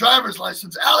out your driver's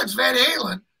license. Alex Van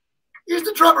Halen, he's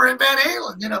the drummer in Van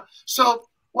Halen, you know. So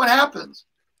what happens?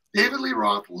 David Lee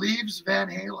Roth leaves Van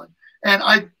Halen, and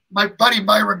my buddy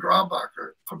Myron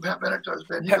Grombacher from Pat Benatar's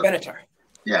band. Pat Benatar.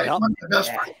 Yeah, he's one of my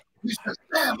best friends. He says,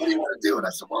 man, what do you want to do? And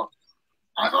I said, well,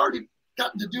 I've already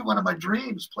gotten to do one of my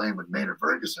dreams, playing with Maynard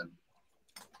Ferguson.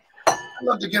 I'd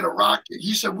love to get a rock gig.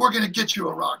 He said, we're going to get you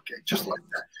a rock gig, just like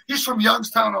that. He's from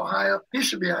Youngstown, Ohio. He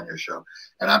should be on your show.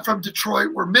 And I'm from Detroit.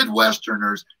 We're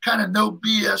Midwesterners, kind of no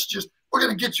BS, just we're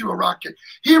going to get you a rock gig.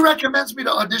 He recommends me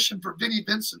to audition for Vinnie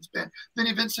Vincent's band.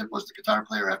 Vinnie Vincent was the guitar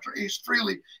player after Ace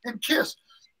Frehley in Kiss.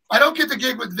 I don't get the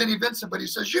gig with Vinnie Vincent, but he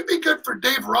says, you'd be good for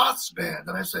Dave Roth's band.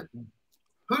 And I said,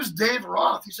 who's Dave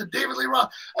Roth? He said, David Lee Roth.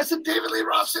 I said, David Lee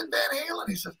Roth's in Van Halen.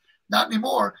 He said, Not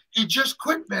anymore. He just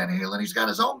quit Van Halen. He's got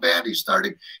his own band he's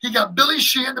starting. He got Billy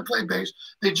Sheehan to play bass.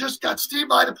 They just got Steve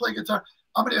Vai to play guitar.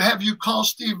 I'm going to have you call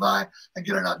Steve Vai and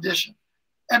get an audition.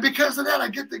 And because of that, I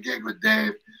get the gig with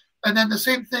Dave. And then the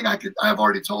same thing I've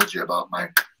already told you about my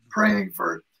praying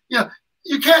for,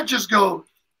 you can't just go,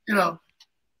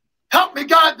 help me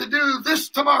God to do this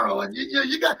tomorrow. And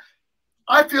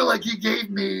I feel like he gave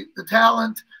me the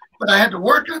talent, but I had to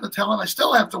work on the talent. I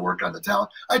still have to work on the talent.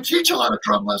 I teach a lot of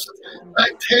drum lessons.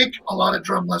 I take a lot of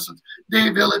drum lessons.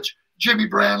 Dave Illich, Jimmy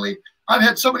Brantley. I've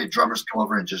had so many drummers come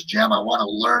over and just jam. I want to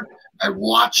learn. I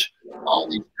watch all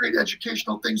these great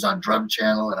educational things on Drum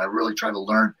Channel, and I really try to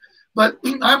learn. But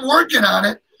I'm working on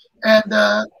it.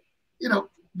 And,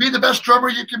 be the best drummer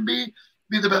you can be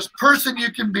the best person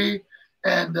you can be.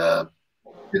 And,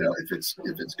 if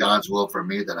it's God's will for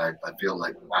me, then I feel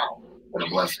like, wow, what a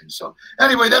blessing. So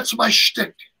anyway, that's my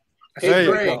shtick. Hey,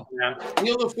 Greg.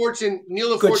 Neil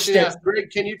LaFortune asked, Greg,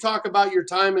 can you talk about your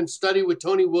time and study with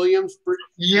Tony Williams?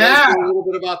 Yeah. A little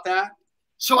bit about that.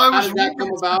 So how did that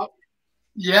come about?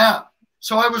 Yeah.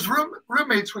 So I was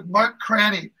roommates with Mark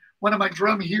Cranny, one of my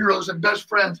drum heroes and best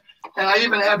friends. And I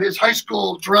even have his high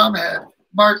school drum head,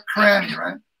 Mark Cranny,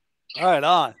 right? Right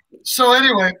on. So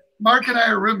anyway, Mark and I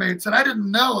are roommates, and I didn't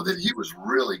know that he was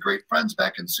really great friends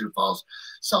back in Sioux Falls,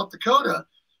 South Dakota,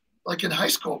 like in high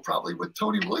school probably, with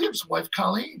Tony Williams' wife,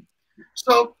 Colleen.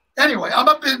 So anyway, I'm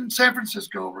up in San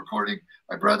Francisco recording.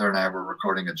 My brother and I were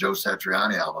recording a Joe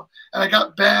Satriani album, and I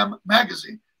got BAM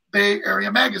magazine, Bay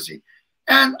Area magazine.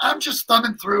 And I'm just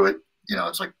thumbing through it.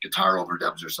 It's like guitar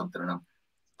overdubs or something. And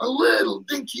a little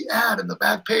dinky ad in the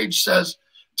back page says,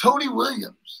 Tony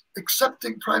Williams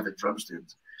accepting private drum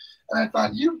students. And I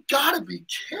thought, you gotta be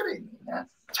kidding me, man.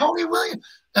 Tony Williams.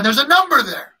 And there's a number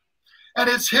there. And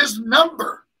it's his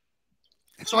number.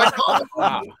 So I call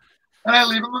him and I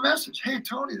leave him a message. Hey,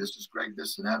 Tony, this is Gregg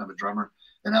Bissonette. I'm a drummer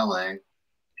in LA.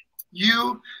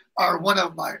 You are one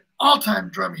of my all-time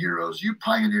drum heroes. You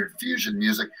pioneered fusion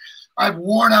music. I've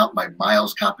worn out my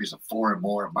Miles copies of 4 and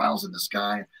More, Miles in the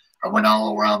Sky. I went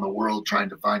all around the world trying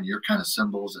to find your kind of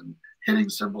cymbals and hitting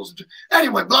cymbals.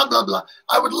 Anyway, blah, blah, blah.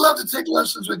 I would love to take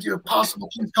lessons with you if possible.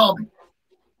 Please call me.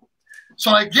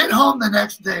 So I get home the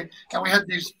next day, and we had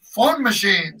these phone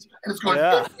machines, and it's going,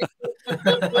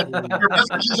 your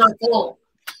messages are full.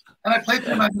 And I played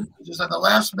through my messages, and the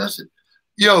last message,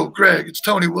 yo, Greg, it's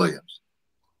Tony Williams.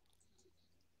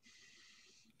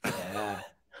 Yeah.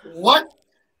 What?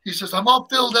 He says, I'm all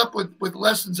filled up with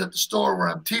lessons at the store where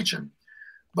I'm teaching,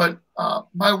 but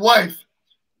my wife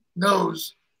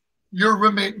knows your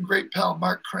roommate and great pal,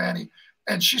 Mark Cranny,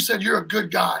 and she said, you're a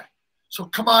good guy, so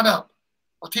come on up.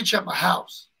 I'll teach you at my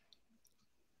house.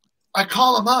 I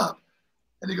call him up,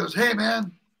 and he goes, hey,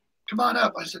 man, come on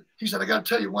up. He said, I got to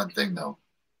tell you one thing, though.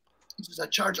 He says, I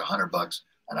charge $100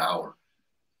 an hour.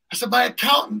 I said, my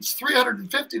accountant's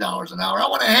 $350 an hour. I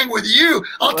want to hang with you.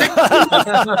 I'll take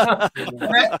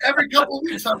every couple of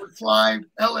weeks I would fly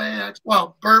LAX,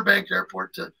 Burbank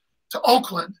Airport to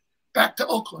Oakland, back to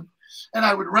Oakland. And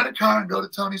I would rent a car and go to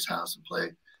Tony's house and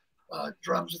play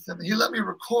drums with him. And he let me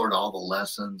record all the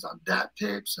lessons on DAT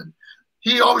tapes. And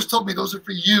he always told me, those are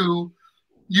for you.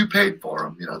 You paid for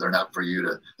them. They're not for you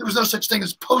to. There was no such thing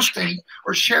as posting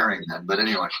or sharing them. But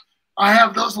anyway, I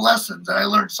have those lessons, and I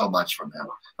learned so much from him.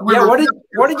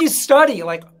 What did you study?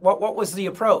 Like, what was the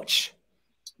approach?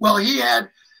 Well, he had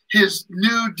his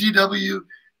new DW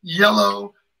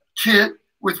yellow kit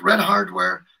with red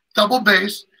hardware, double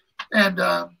bass. And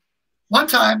one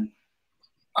time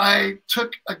I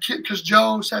took a kit because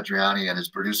Joe Satriani and his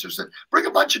producer said, bring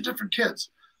a bunch of different kits.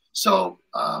 So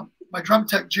my drum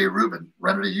tech, Jay Rubin,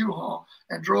 rented a U-Haul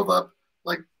and drove up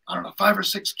 5 or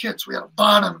 6 kits. We had a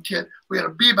Bonham kit. We had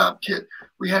a bebop kit.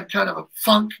 We had kind of a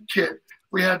funk kit.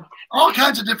 We had all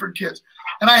kinds of different kits.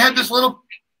 And I had this little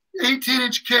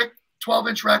 18-inch kick,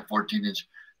 12-inch rack, 14-inch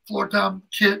floor tom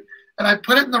kit. And I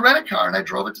put it in the rent-a-car, and I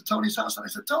drove it to Tony's house. And I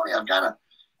said, Tony, I've got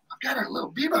a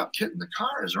little bebop kit in the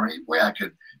car. Is there any way I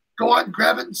could go out and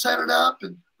grab it and set it up,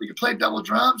 and we could play double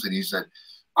drums? And he said,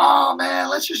 oh, man,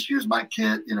 let's just use my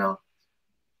kit, And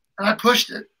I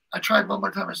pushed it. I tried one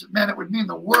more time. I said, man, it would mean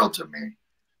the world to me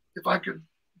if I could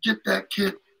get that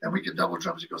kit and we could double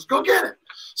drums. He goes, go get it.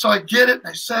 So I get it, and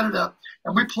I set it up,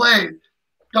 and we played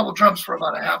double drums for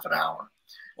about a half an hour.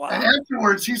 Wow. And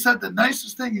afterwards, he said the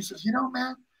nicest thing. He says,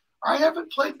 man, I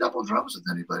haven't played double drums with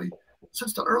anybody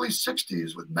since the early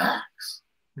 60s with Max.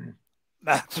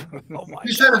 Max. Oh my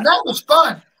he said, and that was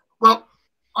fun. Well,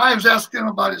 I was asking him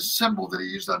about his cymbal that he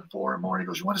used on 4 and More. And he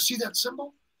goes, you want to see that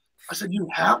cymbal? I said, you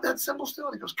have that cymbal still?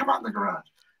 And he goes, come out in the garage.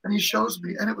 And he shows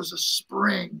me, and it was a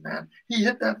spring, man. He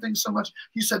hit that thing so much.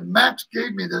 He said, Max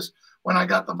gave me this when I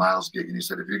got the Miles gig, and he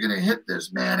said, if you're going to hit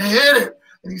this, man, hit it.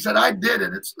 And he said, I did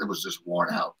it. It was just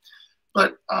worn out.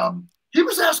 But he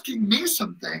was asking me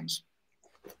some things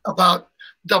about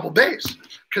double bass,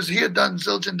 because he had done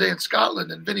Zildjian Day in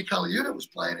Scotland, and Vinnie Colaiuta was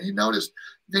playing, and he noticed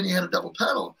Vinnie had a double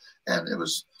pedal, and it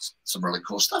was some really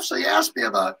cool stuff. So he asked me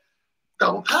about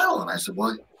double pedal, and I said,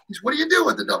 well, what do you do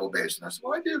with the double bass? And I said,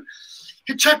 well, I do.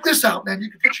 Hey, check this out, man. You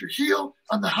can put your heel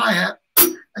on the hi-hat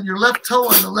and your left toe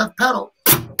on the left pedal,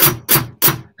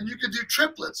 and you can do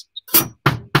triplets.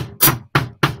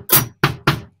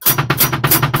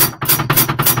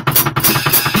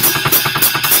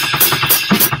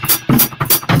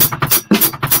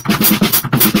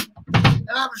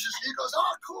 He goes,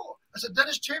 oh, cool. I said,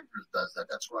 Dennis Chambers does that.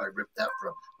 That's where I ripped that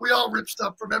from. We all rip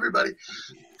stuff from everybody.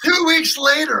 2 weeks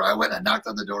later, I went and knocked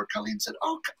on the door. Colleen said,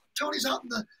 oh, Tony's out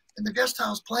in the guest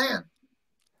house playing.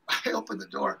 I opened the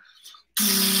door.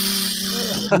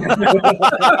 Playing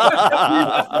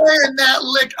that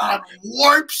lick on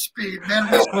warp speed, man.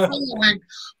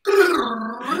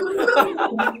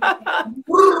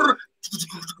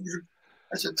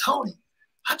 I said, Tony,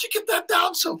 how'd you get that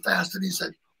down so fast? And he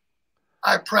said,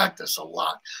 I practice a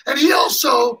lot. And he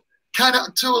also, kind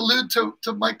of to allude to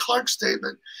Mike Clark's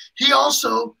statement, he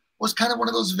also was kind of one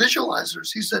of those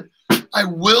visualizers. He said, I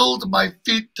willed my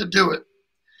feet to do it.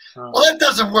 Well, that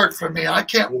doesn't work for me. I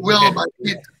can't will my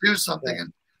feet to do something.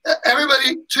 And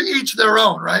everybody to each their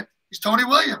own, right? He's Tony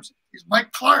Williams. He's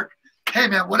Mike Clark. Hey,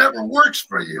 man, whatever works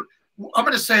for you. I'm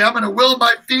going to say I'm going to will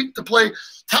my feet to play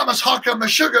Thomas Hawker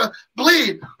Meshuggah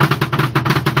Bleed.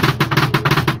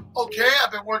 Okay,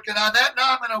 I've been working on that.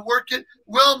 Now I'm going to work it.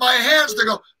 Will my hands to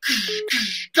go.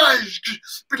 I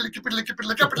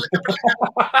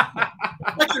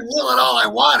can will it all I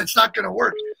want. It's not going to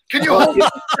work. Can you hold? Can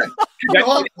you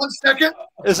hold 1 second?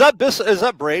 Is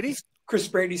that Brady? Chris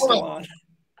Brady's still on.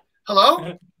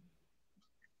 Hello?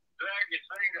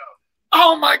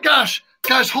 Oh my gosh,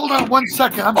 guys, hold on 1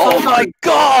 second. I'm so sorry. My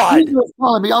God! Ringo's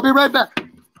calling me. I'll be right back.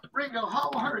 Ringo, how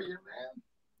are you, man?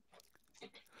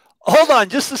 Hold on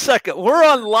just a second. We're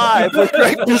on live with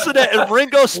Gregg Bissonette and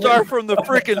Ringo Starr from the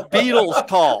freaking Beatles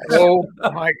call. Oh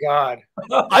my God.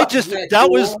 That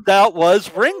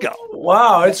was Ringo.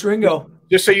 Wow, it's Ringo.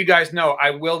 Just so you guys know, I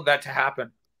willed that to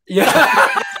happen.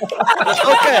 Yeah.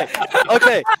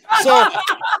 Okay. So,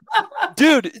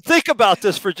 dude, think about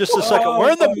this for just a second.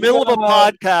 We're in the middle of a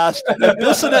podcast, and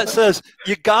Bissonette says,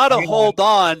 you got to hold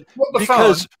on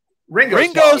because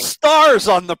Ringo Starr's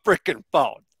on the freaking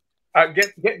phone.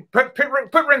 Put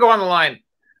Ringo on the line.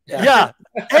 Yeah.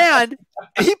 And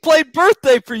he played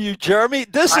birthday for you, Jeremy.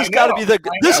 This has got to be the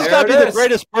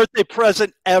greatest birthday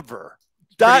present ever.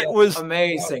 That was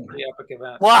amazing.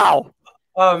 Wow.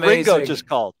 Amazing. Ringo just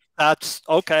called. That's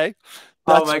okay.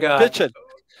 Oh my God. Bitchin'.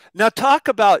 Now talk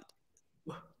about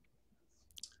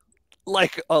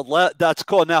that's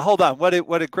cool. Now hold on. What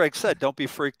did Gregg said? Don't be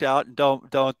freaked out and don't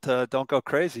go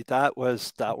crazy. That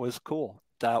was cool.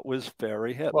 That was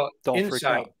very hip. Well, don't freak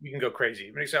out. You can go crazy.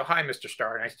 You can say, "Hi, Mr.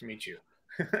 Starr. Nice to meet you."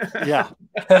 Yeah,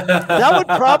 that would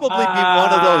probably be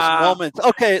one of those moments.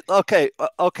 Okay.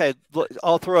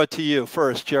 I'll throw it to you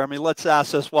first, Jeremy. Let's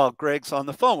ask this while Gregg's on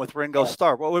the phone with Ringo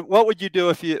Starr. What would you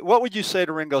do what would you say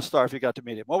to Ringo Starr if you got to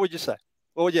meet him? What would you say?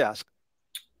 What would you ask?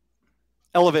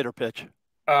 Elevator pitch.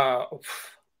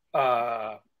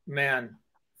 Man,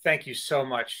 thank you so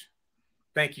much.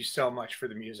 Thank you so much for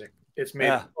the music. It's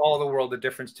made all the world a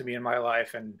difference to me in my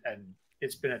life, and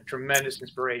it's been a tremendous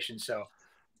inspiration. So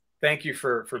thank you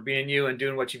for being you and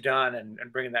doing what you've done and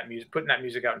bringing that music, putting that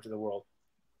music out into the world.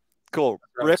 Cool.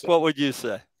 Rick, what would you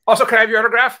say? Also, can I have your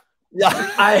autograph? Yeah.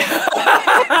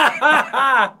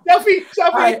 Selfie.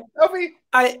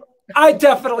 I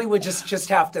definitely would just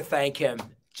have to thank him.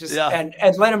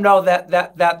 And let him know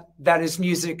that his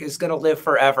music is going to live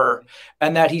forever,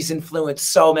 and that he's influenced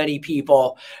so many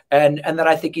people, and that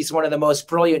I think he's one of the most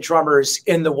brilliant drummers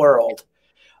in the world.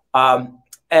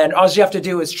 And all you have to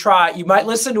do is try. You might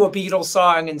listen to a Beatles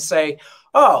song and say,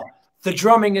 "Oh, the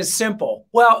drumming is simple."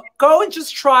 Well, go and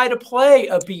just try to play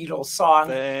a Beatles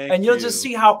song, and you'll just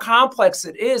see how complex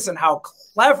it is and how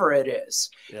clever it is.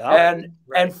 Yeah.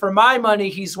 And for my money,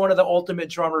 he's one of the ultimate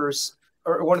drummers,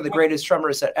 or one of the greatest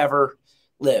drummers that ever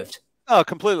lived. Oh,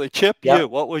 completely. Chip, you,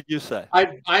 what would you say?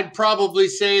 I'd probably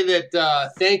say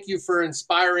that thank you for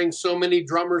inspiring so many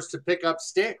drummers to pick up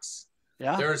sticks.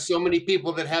 Yeah. There are so many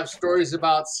people that have stories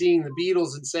about seeing the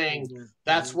Beatles and saying,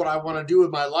 that's what I want to do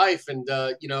with my life. And,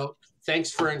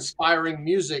 thanks for inspiring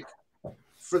music,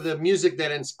 for the music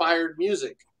that inspired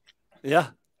music. Yeah,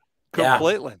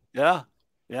 completely. Yeah.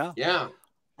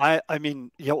 I mean,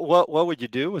 what would you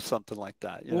do with something like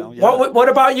that? What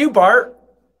about you, Bart?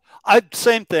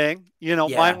 Same thing. You know,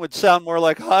 Yeah. mine would sound more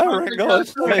like, "Hi, Ringo."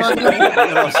 It's nice to meet you.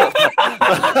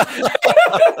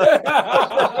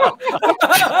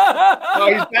 Oh,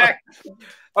 he's back.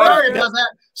 Sorry about that.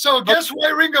 So guess why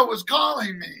Ringo was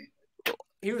calling me?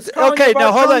 He was calling Okay, you about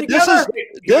now hold on. together?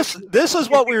 This is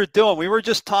what we were doing. We were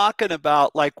just talking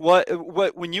about like what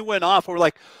when you went off, we were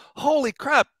like, holy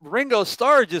crap, Ringo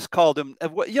Starr just called him.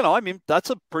 You know, I mean, that's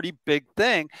a pretty big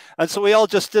thing. And so we all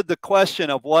just did the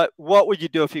question of what would you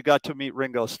do if you got to meet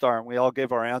Ringo Starr? And we all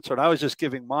gave our answer. And I was just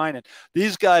giving mine. And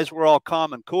these guys were all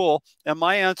calm and cool. And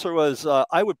my answer was,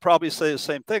 I would probably say the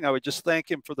same thing. I would just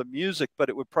thank him for the music, but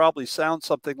it would probably sound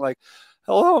something like,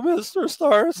 "Hello, Mr.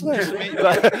 Starr. It's nice to meet you."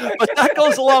 But that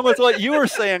goes along with what you were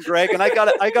saying, Greg. And I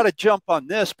gotta jump on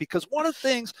this, because one of the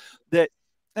things that,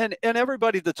 and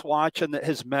everybody that's watching that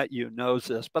has met you knows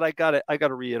this, but I gotta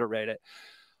reiterate it.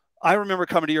 I remember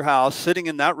coming to your house, sitting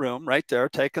in that room right there,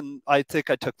 I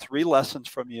think I took 3 lessons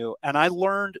from you, and I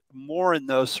learned more in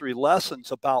those 3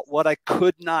 lessons about what I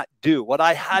could not do, what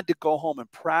I had to go home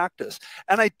and practice.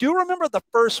 And I do remember the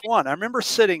first one. I remember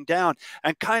sitting down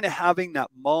and kind of having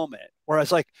that moment where I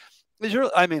was like,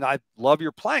 I mean, I love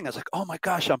your playing. I was like, oh my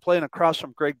gosh, I'm playing across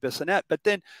from Gregg Bissonette. But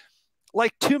then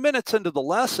like 2 minutes into the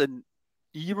lesson,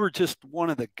 you were just one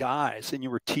of the guys, and you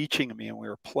were teaching me, and we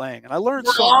were playing, and I learned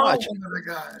so much. One of the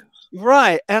guys.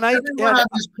 Right. And everyone on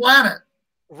this planet.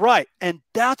 Right. And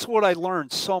that's what I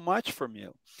learned so much from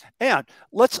you. And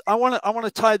I want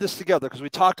to tie this together, because we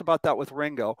talked about that with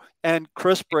Ringo and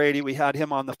Chris Brady. We had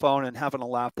him on the phone and having a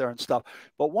laugh there and stuff.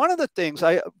 But one of the things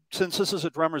since this is a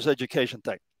drummer's education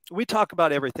thing, we talk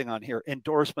about everything on here,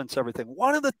 endorsements, everything.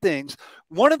 One of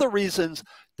the reasons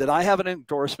that I have an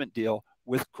endorsement deal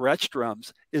with Gretsch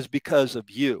Drums is because of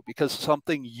you, because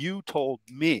something you told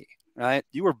me, right?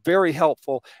 You were very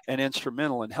helpful and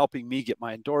instrumental in helping me get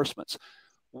my endorsements.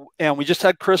 And we just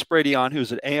had Chris Brady on,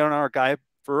 who's an A&R guy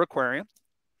for Aquarium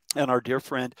and our dear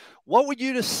friend. What would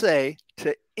you just say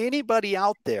to anybody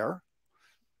out there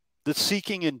that's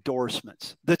seeking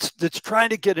endorsements, that's trying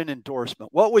to get an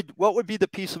endorsement? What would be the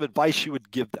piece of advice you would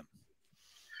give them?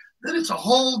 That it's a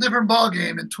whole different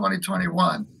ballgame in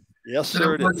 2021. Yes,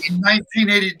 sir. It was in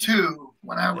 1982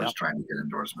 when I was trying to get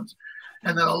endorsements,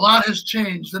 and that a lot has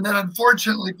changed. And then,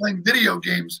 unfortunately, playing video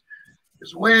games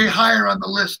is way higher on the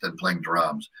list than playing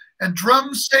drums. And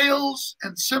drum sales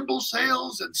and cymbal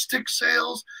sales and stick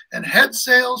sales and head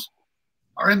sales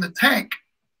are in the tank.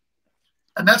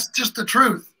 And that's just the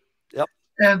truth. Yep.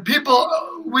 And people,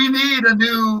 we need a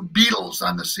new Beatles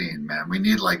on the scene, man. We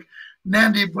need like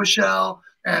Nandi Bushell,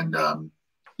 and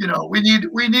you know, we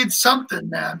need something,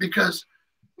 man, because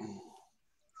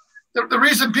the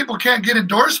reason people can't get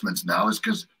endorsements now is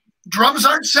because drums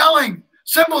aren't selling,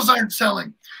 cymbals aren't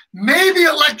selling. Maybe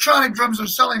electronic drums are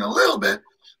selling a little bit,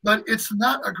 but it's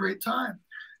not a great time.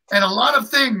 And a lot of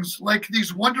things, like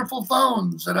these wonderful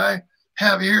phones that I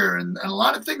have here, and a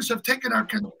lot of things have taken our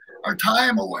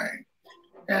time away.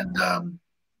 And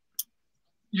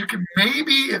you can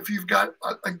maybe, if you've got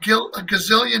a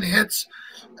gazillion hits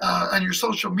on your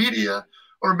social media,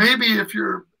 or maybe if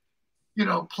you're, you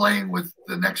know, playing with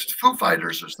the next Foo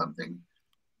Fighters or something,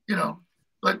 you know.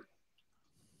 But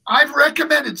I've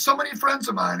recommended so many friends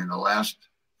of mine in the last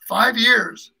 5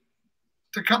 years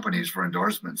to companies for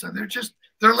endorsements, and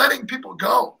they're letting people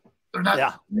go. They're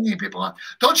not bringing people on.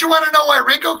 Don't you want to know why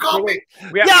Ringo called me?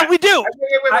 Yeah, we do.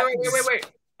 Wait.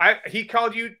 He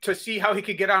called you to see how he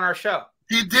could get on our show.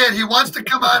 He did. He wants to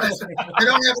come on. I said, I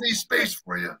don't have any space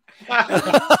for you.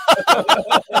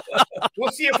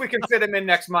 We'll see if we can fit him in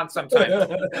next month sometime.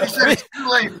 He said it's too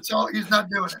late. So he's not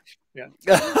doing it. Yeah.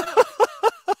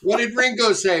 What did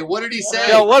Ringo say? What did he say?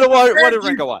 Yeah, what did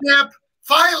Ringo want?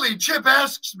 Finally, Chip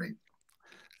asks me.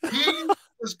 He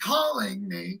was calling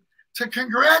me to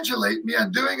congratulate me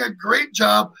on doing a great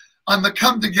job on the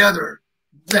Come Together.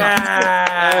 There you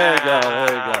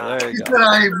go. He said,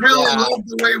 I really loved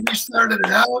the way we started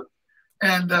it out.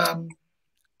 And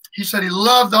he said he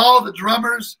loved all the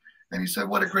drummers. And he said,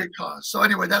 what a great cause. So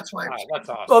anyway, that's why. That's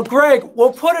awesome. Well, Greg,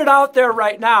 we'll put it out there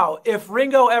right now. If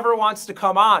Ringo ever wants to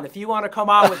come on, if you want to come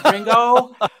on with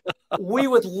Ringo, we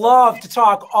would love to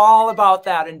talk all about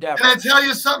that endeavor. Can I tell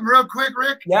you something real quick,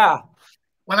 Rick? Yeah.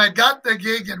 When I got the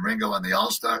gig in Ringo and the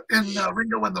All-Star, in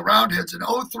Ringo and the Roundheads in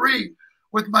 2003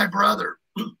 with my brother,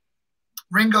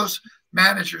 Ringo's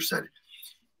manager said,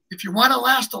 if you want to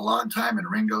last a long time in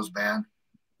Ringo's band,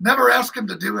 never ask him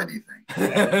to do anything.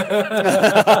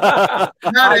 Not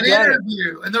an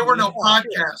interview. And there were no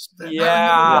podcasts. Don't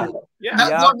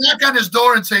knock on his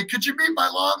door and say, could you meet my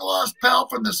long-lost pal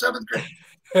from the 7th grade?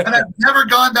 And I've never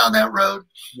gone down that road.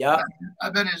 Yeah.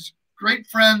 I've been his great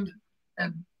friend,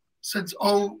 and since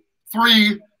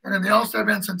 2003, And in the All-Star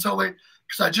events in Salt Lake,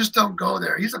 because I just don't go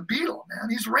there. He's a Beatle, man.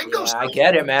 He's Ringo Starr. I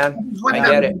get it, man. I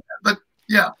get it. But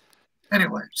yeah.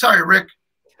 Anyway, sorry, Rick.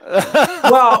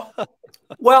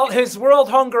 Well, his world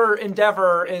hunger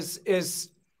endeavor is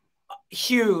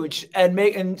huge and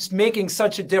making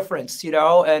such a difference, you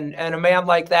know, and a man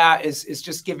like that is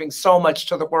just giving so much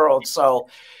to the world. So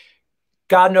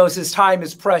God knows his time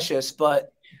is precious,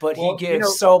 but he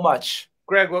gives so much.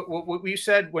 Greg, what you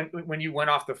said when you went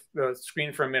off the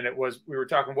screen for a minute was, we were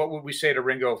talking, what would we say to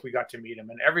Ringo if we got to meet him?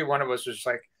 And every one of us was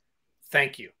like,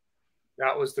 thank you.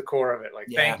 That was the core of it. Like,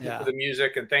 thank you for the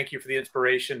music, and thank you for the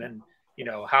inspiration, and you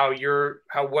know how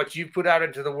what you put out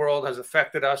into the world has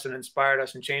affected us and inspired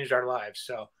us and changed our lives.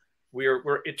 So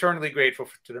we're eternally grateful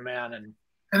to the man. And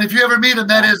if you ever meet him,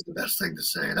 that is the best thing to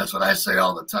say. That's what I say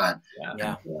all the time.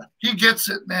 Yeah. He gets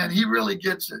it, man. He really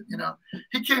gets it. You know,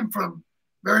 he came from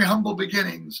very humble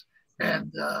beginnings,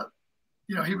 and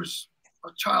you know, he was a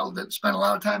child that spent a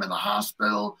lot of time in the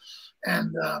hospital.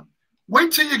 And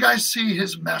wait till you guys see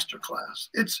his masterclass.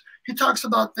 He talks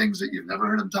about things that you've never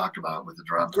heard him talk about with the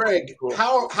drum. Greg,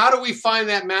 how do we find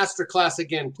that masterclass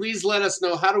again? Please let us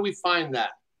know. How do we find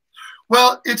that?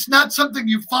 Well, it's not something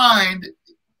you find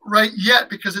right yet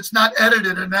because it's not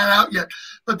edited and not out yet.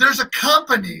 But there's a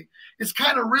company. It's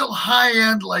kind of real high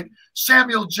end, like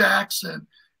Samuel Jackson,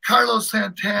 Carlos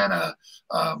Santana,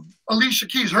 Alicia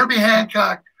Keys, Herbie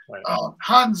Hancock,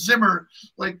 Hans Zimmer,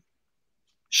 like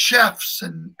chefs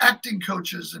and acting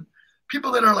coaches and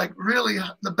people that are like really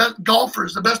the best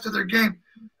golfers, the best of their game.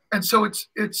 And so it's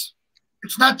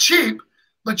not cheap,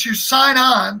 but you sign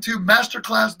on to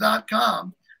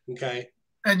masterclass.com. Okay.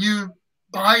 And you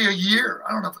buy a year.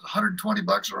 I don't know if it's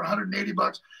 $120 or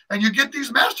 $180, and you get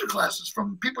these masterclasses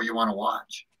from people you want to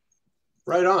watch.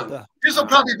 Right on. These will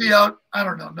probably be out, I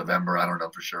don't know, November. I don't know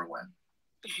for sure when.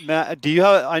 Matt,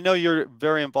 I know you're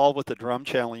very involved with the drum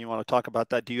channel. You want to talk about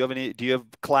that. Do you have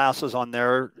classes on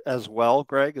there as well,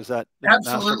 Greg? Is that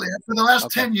absolutely? For the last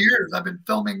 10 years, I've been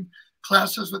filming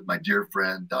classes with my dear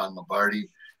friend, Don Lombardi.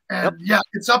 And yeah,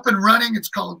 it's up and running. It's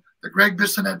called the Gregg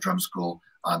Bissonette Drum School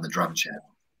on the Drum Channel.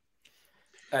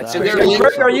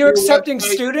 Greg, are you accepting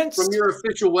students? From your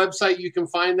official website, you can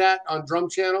find that on Drum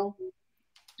Channel?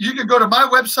 You can go to my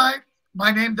website,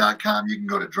 myname.com. You can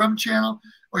go to Drum Channel,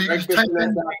 or you can just type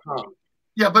in.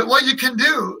 Yeah, but what you can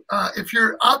do, if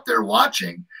you're out there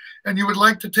watching and you would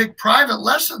like to take private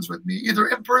lessons with me, either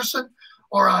in person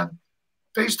or on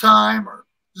FaceTime or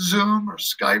Zoom or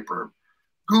Skype or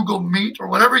Google Meet or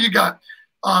whatever you got,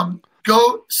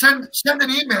 go send an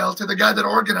email to the guy that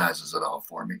organizes it all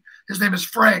for me. His name is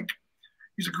Frank.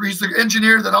 He's the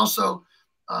engineer that also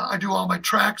I do all my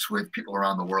tracks with. People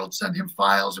around the world send him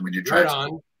files and we do tracks. Right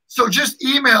on. So just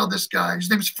email this guy. His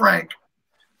name's Frank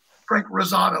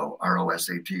Rosato,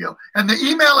 Rosato. And the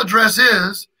email address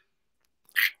is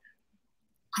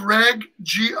Gregg,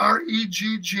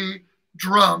 Gregg,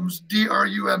 drums,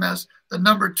 DRUMS, the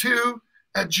number 2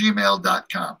 at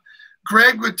gmail.com.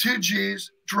 Greg with 2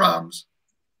 G's, drums,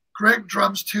 Greg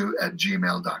drums 2 at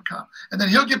gmail.com. And then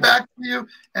he'll get back to you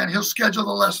and he'll schedule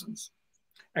the lessons.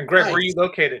 And Greg, where are you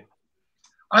located?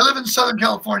 I live in Southern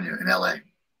California, in LA.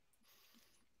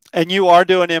 And you are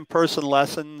doing in-person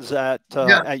lessons at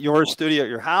your studio, at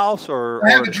your house, or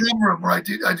I have a drum room where I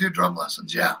do drum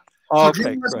lessons. Yeah. Oh, so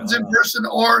drum lessons in person,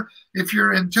 or if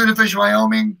you're in Tuna Fish,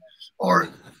 Wyoming, or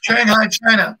Shanghai,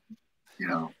 China, you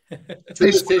know.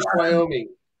 Tuna Fish, Wyoming.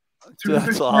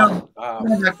 That's awesome.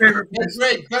 One of my favorite places.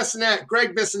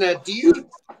 Gregg Bissonette,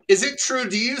 is it true?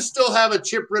 Do you still have a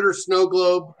Chip Ritter snow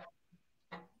globe?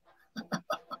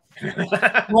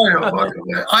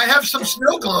 I have some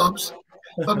snow globes,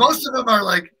 but most of them are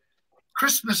like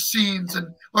Christmas scenes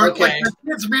or like my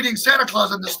kids meeting Santa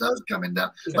Claus and the snow's coming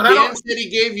down. But Dan said he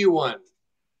gave you one.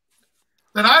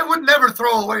 Then I would never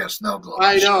throw away a snow globe.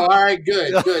 I know. All right,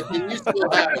 good. And you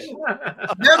still have it.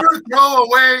 Never throw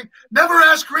away. Never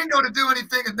ask Ringo to do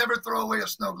anything, and never throw away a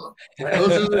snow globe.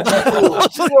 Those are the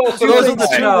those are the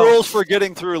 2 rules for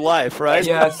getting through life, right?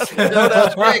 Yes. Don't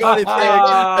ask Ringo anything,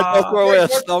 and don't throw away a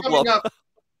snow globe.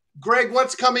 Greg,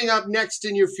 what's coming up next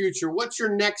in your future? What's the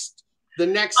next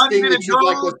thing that you'd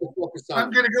like us to focus on?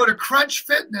 I'm going to go to Crunch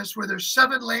Fitness, where there's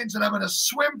 7 lanes, and I'm going to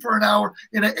swim for an hour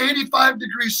in an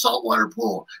 85-degree saltwater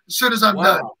pool as soon as I'm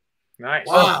done. Nice.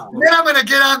 Wow. Then I'm going to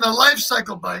get on the life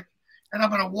cycle bike, and I'm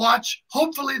going to watch,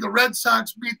 hopefully, the Red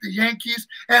Sox beat the Yankees,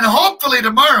 and hopefully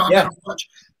tomorrow I'm going to watch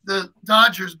the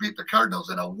Dodgers beat the Cardinals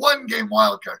in a 1-game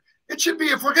wild card. It should be,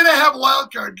 if we're going to have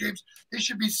wild card games, they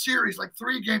should be series, like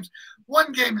 3 games.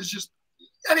 1 game is just,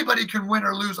 anybody can win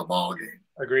or lose a ball game.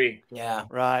 Agree. Yeah.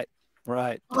 Right.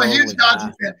 I'm a huge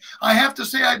Dodger fan. I have to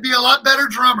say I'd be a lot better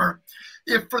drummer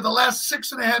if for the last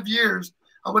 6.5 years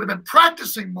I would have been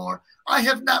practicing more, I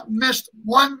have not missed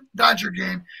one Dodger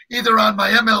game, either on my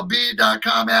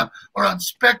MLB.com app or on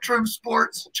Spectrum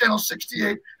Sports Channel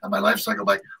 68 on my Life Cycle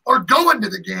bike, or going to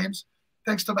the games,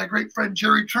 thanks to my great friend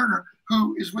Jerry Turner,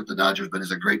 who is with the Dodgers but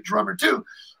is a great drummer too.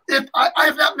 If I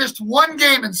have not missed one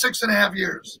game in 6.5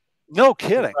 years. No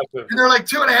kidding. And they're like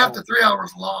 2.5 to 3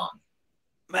 hours long.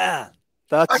 Man,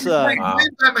 that's I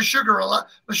can play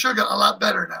Meshuggah a lot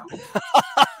better now.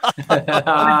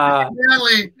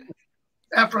 Mainly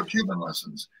Afro-Cuban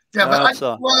lessons. Yeah, but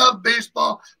I love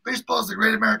baseball. Baseball is the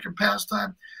great American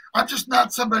pastime. I'm just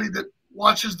not somebody that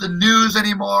watches the news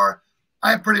anymore.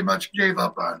 I pretty much gave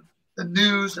up on the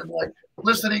news and like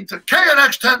listening to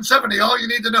KNX 1070. All you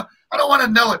need to know. I don't want to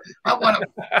know it. I want to.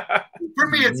 For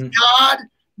me, it's God,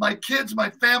 my kids, my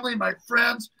family, my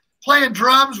friends, playing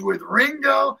drums with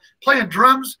Ringo, playing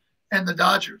drums and the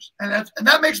Dodgers, and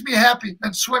that makes me happy.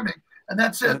 And swimming, and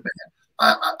that's it, man.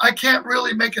 I can't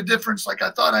really make a difference like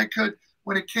I thought I could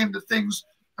when it came to things.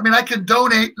 I mean, I can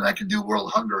donate and I can do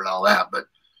world hunger and all that, but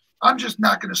I'm just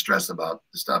not going to stress about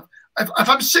the stuff. If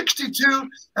I'm 62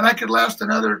 and I could last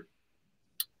another,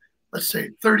 let's say,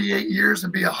 38 years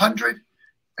and be 100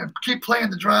 and keep playing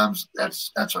the drums,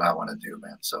 that's what I want to do,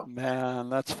 man. So, man,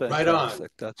 that's fantastic. Right on.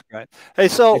 That's great. Hey,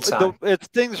 so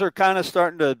things are kind of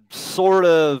starting to sort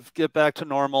of get back to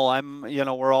normal.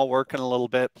 We're all working a little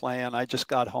bit, playing. I just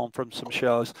got home from some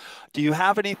shows. Do you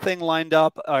have anything lined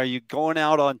up? Are you going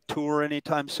out on tour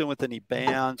anytime soon with any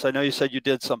bands? I know you said you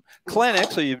did some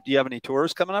clinics. So do you have any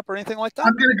tours coming up or anything like that?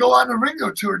 I'm going to go on the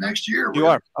Ringo tour next year. You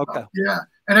are? Okay. Yeah.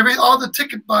 And all the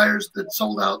ticket buyers that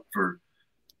sold out for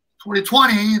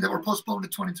 2020 that were postponed to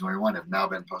 2021 have now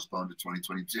been postponed to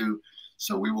 2022.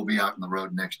 So we will be out on the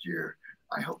road next year,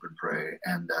 I hope and pray.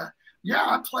 And yeah,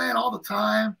 I'm playing all the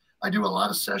time. I do a lot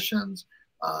of sessions,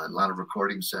 a lot of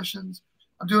recording sessions.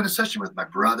 I'm doing a session with my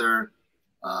brother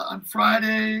on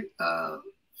Friday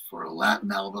for a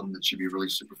Latin album that should be really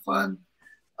super fun.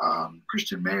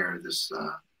 Christian Mayer, this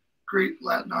great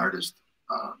Latin artist,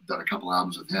 done a couple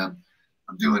albums with him.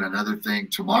 I'm doing another thing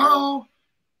tomorrow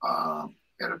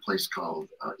at a place called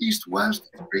East West,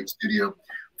 a great studio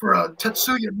for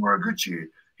Tetsuya Moriguchi.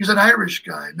 He's an Irish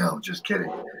guy. No, just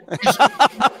kidding. He's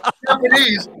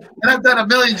Japanese, and I've done a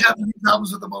million Japanese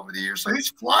albums with him over the years. So he's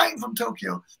flying from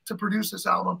Tokyo to produce this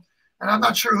album, and I'm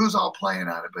not sure who's all playing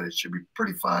on it, but it should be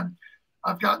pretty fun.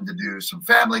 I've gotten to do some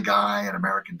Family Guy and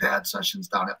American Dad sessions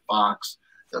down at Fox,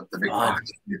 the big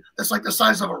Fox. That's like the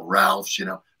size of a Ralph's, with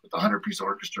the 100-piece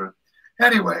orchestra.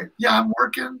 Anyway, yeah, I'm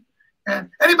working. And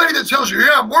anybody that tells you,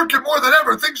 yeah, I'm working more than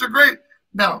ever, things are great.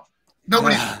 No,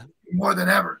 nobody's working more than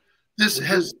ever. This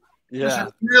has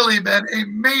really been a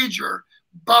major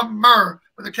bummer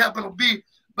with a capital B.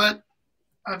 But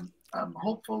I'm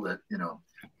hopeful that, I'm going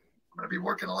to be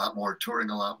working a lot more,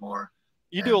 touring a lot more.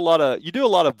 You do a lot of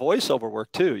voiceover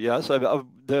work too. Yes.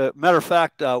 The matter of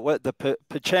fact, the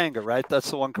Pachanga, right? That's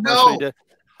the one commercial you did.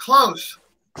 Close.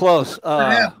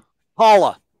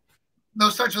 Paula. No,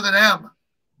 starts with an M.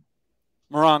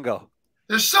 Morongo.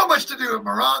 There's so much to do with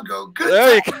Morongo. Good.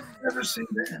 There you go. Never seen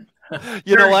that.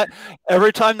 You know what?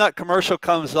 Every time that commercial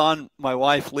comes on, my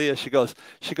wife Leah, she goes,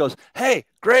 "Hey,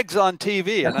 Greg's on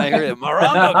TV," and I hear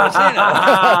Morongo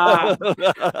Casino.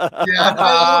 Yeah,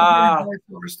 I love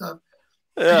voiceover stuff.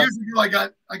 Yeah. Years ago,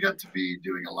 I got to be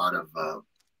doing a lot of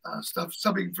stuff,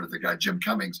 subbing for the guy Jim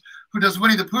Cummings, who does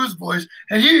Winnie the Pooh's voice,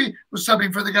 and he was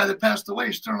subbing for the guy that passed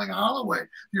away, Sterling Holloway,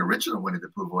 the original Winnie the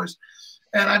Pooh voice.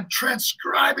 And I'm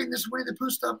transcribing this Winnie the Pooh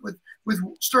stuff with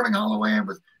Sterling Holloway and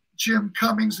with Jim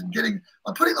Cummings, and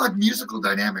I'm putting like musical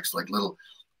dynamics, like little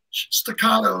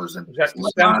staccatos and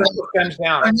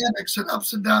dynamics and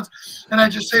ups and downs. And I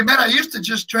just say, man, I used to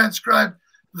just transcribe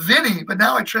Vinny, but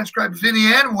now I transcribe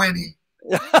Vinny and Winnie.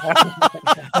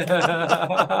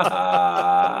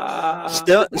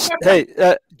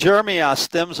 Jeremy asked,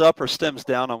 stems up or stems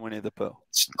down on Winnie the Pooh?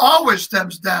 Always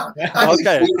stems down.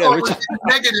 Okay.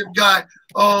 Negative guy.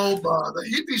 Oh, bother.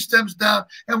 He'd be stems down,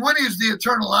 and Winnie's the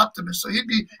eternal optimist, so he'd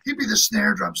be the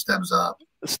snare drum, stems up.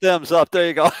 Stems up. There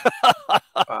you go.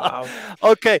 Wow.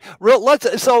 Okay.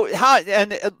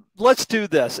 Let's do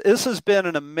this. This has been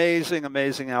an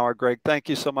amazing hour, Gregg. Thank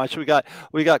you so much. We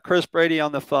got Chris Brady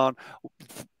on the phone.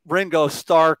 Ringo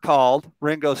Starr called.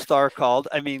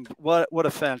 I mean, what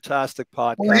a fantastic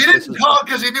podcast. Well, he didn't call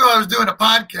because he knew I was doing a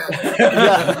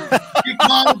podcast. He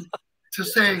called to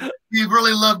say he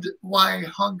really loved Why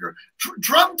Hunger.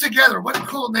 Drum Together. What a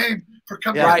cool name for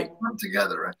coming out. Drum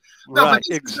Together, right? No, but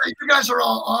you guys are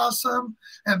all awesome.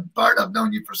 And Bart, I've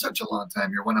known you for such a long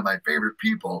time. You're one of my favorite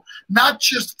people. Not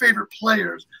just favorite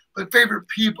players, but favorite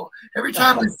people. Every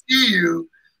time I see you,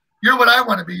 You're what I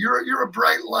want to be. You're a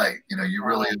bright light. You know, you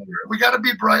really. We got to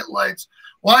be bright lights.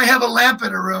 Why have a lamp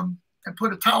in a room and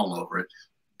put a towel over it?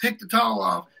 Take the towel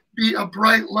off. Be a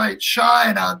bright light.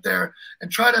 Shine out there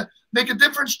and try to make a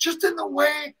difference just in the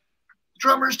way,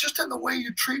 drummers, just in the way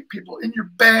you treat people in your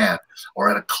band or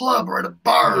at a club or at a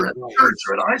bar or at a church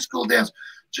or at a high school dance.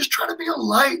 Just try to be a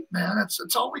light, man.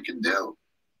 That's all we can do.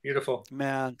 Beautiful,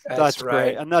 man. That's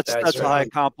great, and that's a high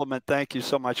compliment. Thank you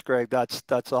so much, Gregg.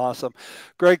 That's awesome,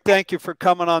 Gregg. Thank you for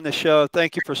coming on the show.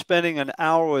 Thank you for spending an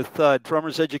hour with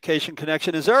Drummers Education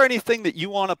Connection. Is there anything that you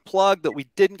want to plug that we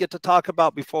didn't get to talk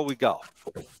about before we go?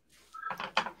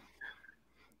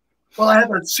 Well, I have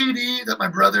a CD that my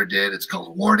brother did. It's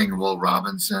called Warning Will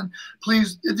Robinson.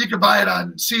 Please, you can buy it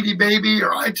on CD Baby or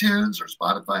iTunes or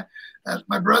Spotify.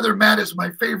 My brother Matt is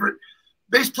my favorite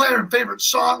bass player and favorite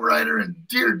songwriter and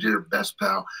dear, dear best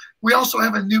pal. We also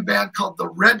have a new band called the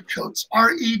Redcoats,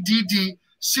 Reddcoats,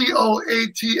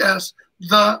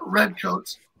 the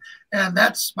Redcoats. And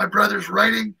that's my brother's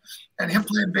writing and him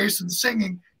playing bass and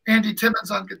singing. Andy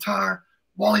Timmons on guitar,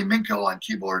 Wally Minko on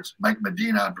keyboards, Mike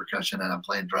Medina on percussion, and I'm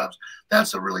playing drums.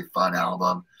 That's a really fun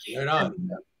album. Right on.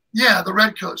 And, yeah, the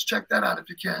Redcoats. Check that out if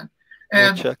you can.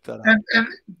 And, we'll check that out. And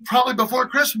probably before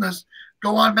Christmas,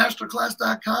 go on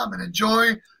masterclass.com and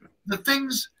enjoy the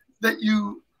things that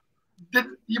you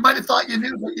might have thought you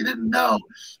knew, but you didn't know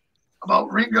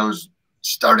about Ringo's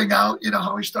starting out, you know,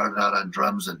 how he started out on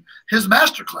drums and his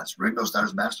masterclass, Ringo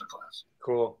Starr's masterclass.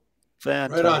 Cool.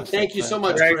 Fantastic. Right on. Thank you so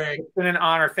much, Gregg. It's been an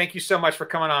honor. Thank you so much for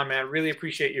coming on, man. Really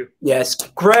appreciate you. Yes,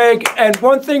 Gregg. And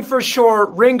one thing for sure,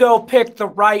 Ringo picked the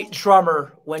right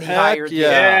drummer when he hired you.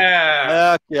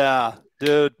 Yeah. Heck yeah,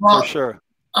 dude, for sure.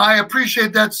 I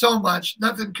appreciate that so much.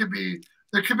 There could be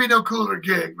no cooler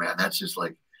gig, man. That's just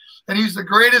like, and he's the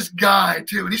greatest guy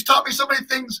too. And he's taught me so many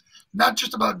things, not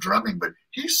just about drumming, but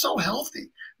he's so healthy.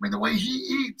 I mean, the way he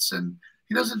eats, and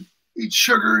he doesn't eat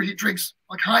sugar. He drinks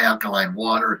like high alkaline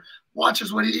water,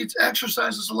 watches what he eats,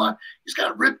 exercises a lot. He's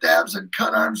got ripped abs and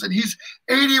cut arms, and he's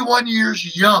 81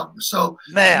 years young. So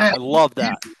man I love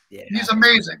that. He's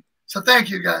amazing. So thank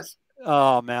you guys.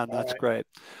 Oh man, that's great.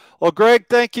 Well, Gregg,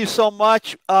 thank you so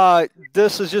much.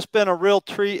 This has just been a real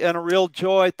treat and a real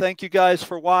joy. Thank you guys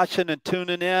for watching and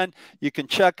tuning in. You can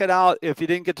check it out if you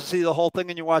didn't get to see the whole thing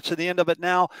and you're watching the end of it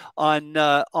now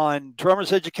on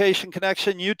Drummers Education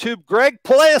Connection YouTube. Gregg,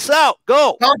 play us out.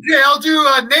 Go. Okay, I'll do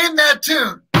Name That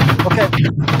Tune. Okay.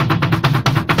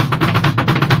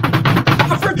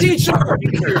 Offer teacher.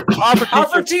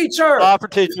 Offer teacher. Offer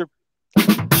teacher.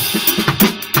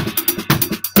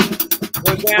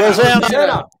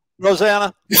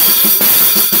 Rosanna.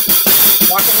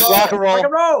 Rock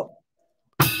and roll.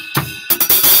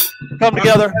 Come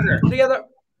together.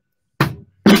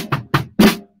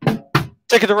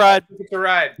 Ticket to Ride.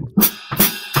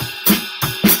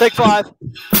 Take 5.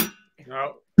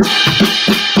 No.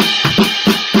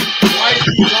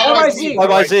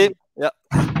 YYZ. Yep.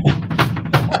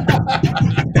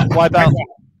 Wipe out.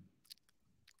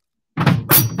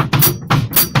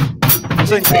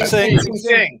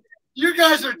 Sing. You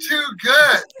guys are too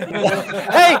good.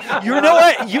 Hey, you know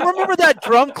what? You remember that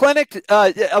drum clinic?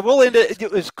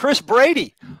 It was Chris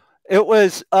Brady. It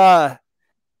was the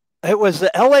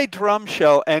LA Drum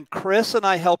Show, and Chris and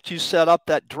I helped you set up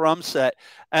that drum set.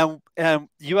 And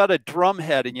you had a drum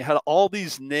head, and you had all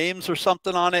these names or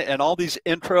something on it, and all these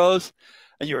intros,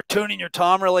 and you were tuning your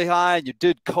tom really high, and you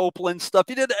did Copeland stuff.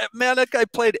 You did, man. That guy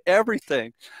played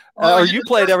everything, or you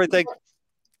played everything.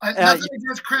 Nothing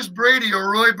against Chris Brady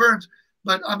or Roy Burns,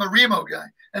 but I'm a Remo guy.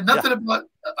 And nothing about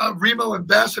a Remo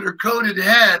ambassador coded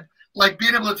head, like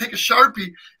being able to take a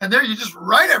Sharpie, and there you just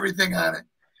write everything on it.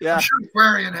 Yeah. I'm sure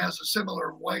Aquarian has a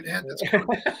similar white head that's coded.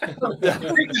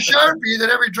 Take the Sharpie that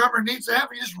every drummer needs to have,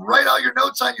 and you just write all your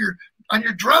notes on your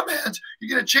drum heads. You're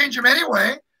going to change them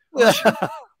anyway. Yeah.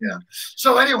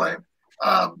 So anyway,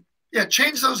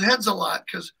 change those heads a lot,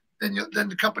 because then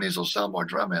the companies will sell more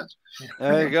drum heads.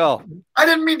 There you go. I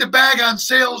didn't mean to bag on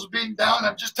sales being down.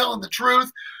 I'm just telling the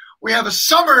truth. We have a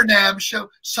Summer NAMM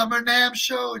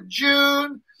show in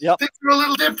June. Yep. Things are a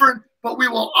little different, but we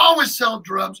will always sell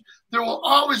drums. There will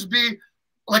always be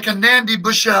like a Nandy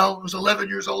Bushell, who's 11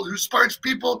 years old, who sparks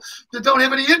people that don't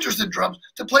have any interest in drums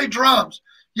to play drums.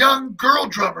 Young girl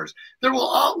drummers. There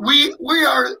will we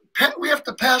have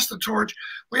to pass the torch.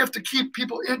 We have to keep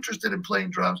people interested in playing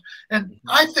drums. And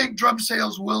I think drum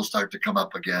sales will start to come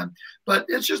up again. But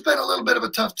it's just been a little bit of a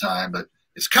tough time, but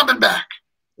it's coming back.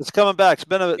 It's coming back. It's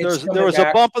been there was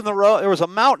a bump in the road. There was a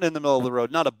mountain in the middle of the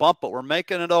road, not a bump, but we're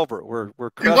making it over. We're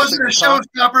It wasn't a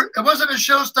showstopper. It wasn't a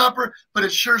showstopper, but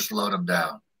it sure slowed them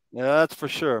down. Yeah, that's for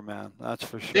sure, man. That's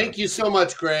for sure. Thank you so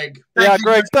much, Greg. Yeah,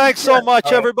 Greg, thanks so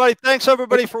much, everybody. Thanks,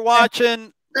 everybody, for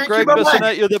watching. Thank Greg you. Bye-bye.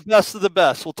 Bissonette, you're the best of the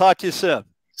best. We'll talk to you soon.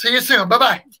 See you soon.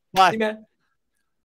 Bye-bye. Bye. See you, man.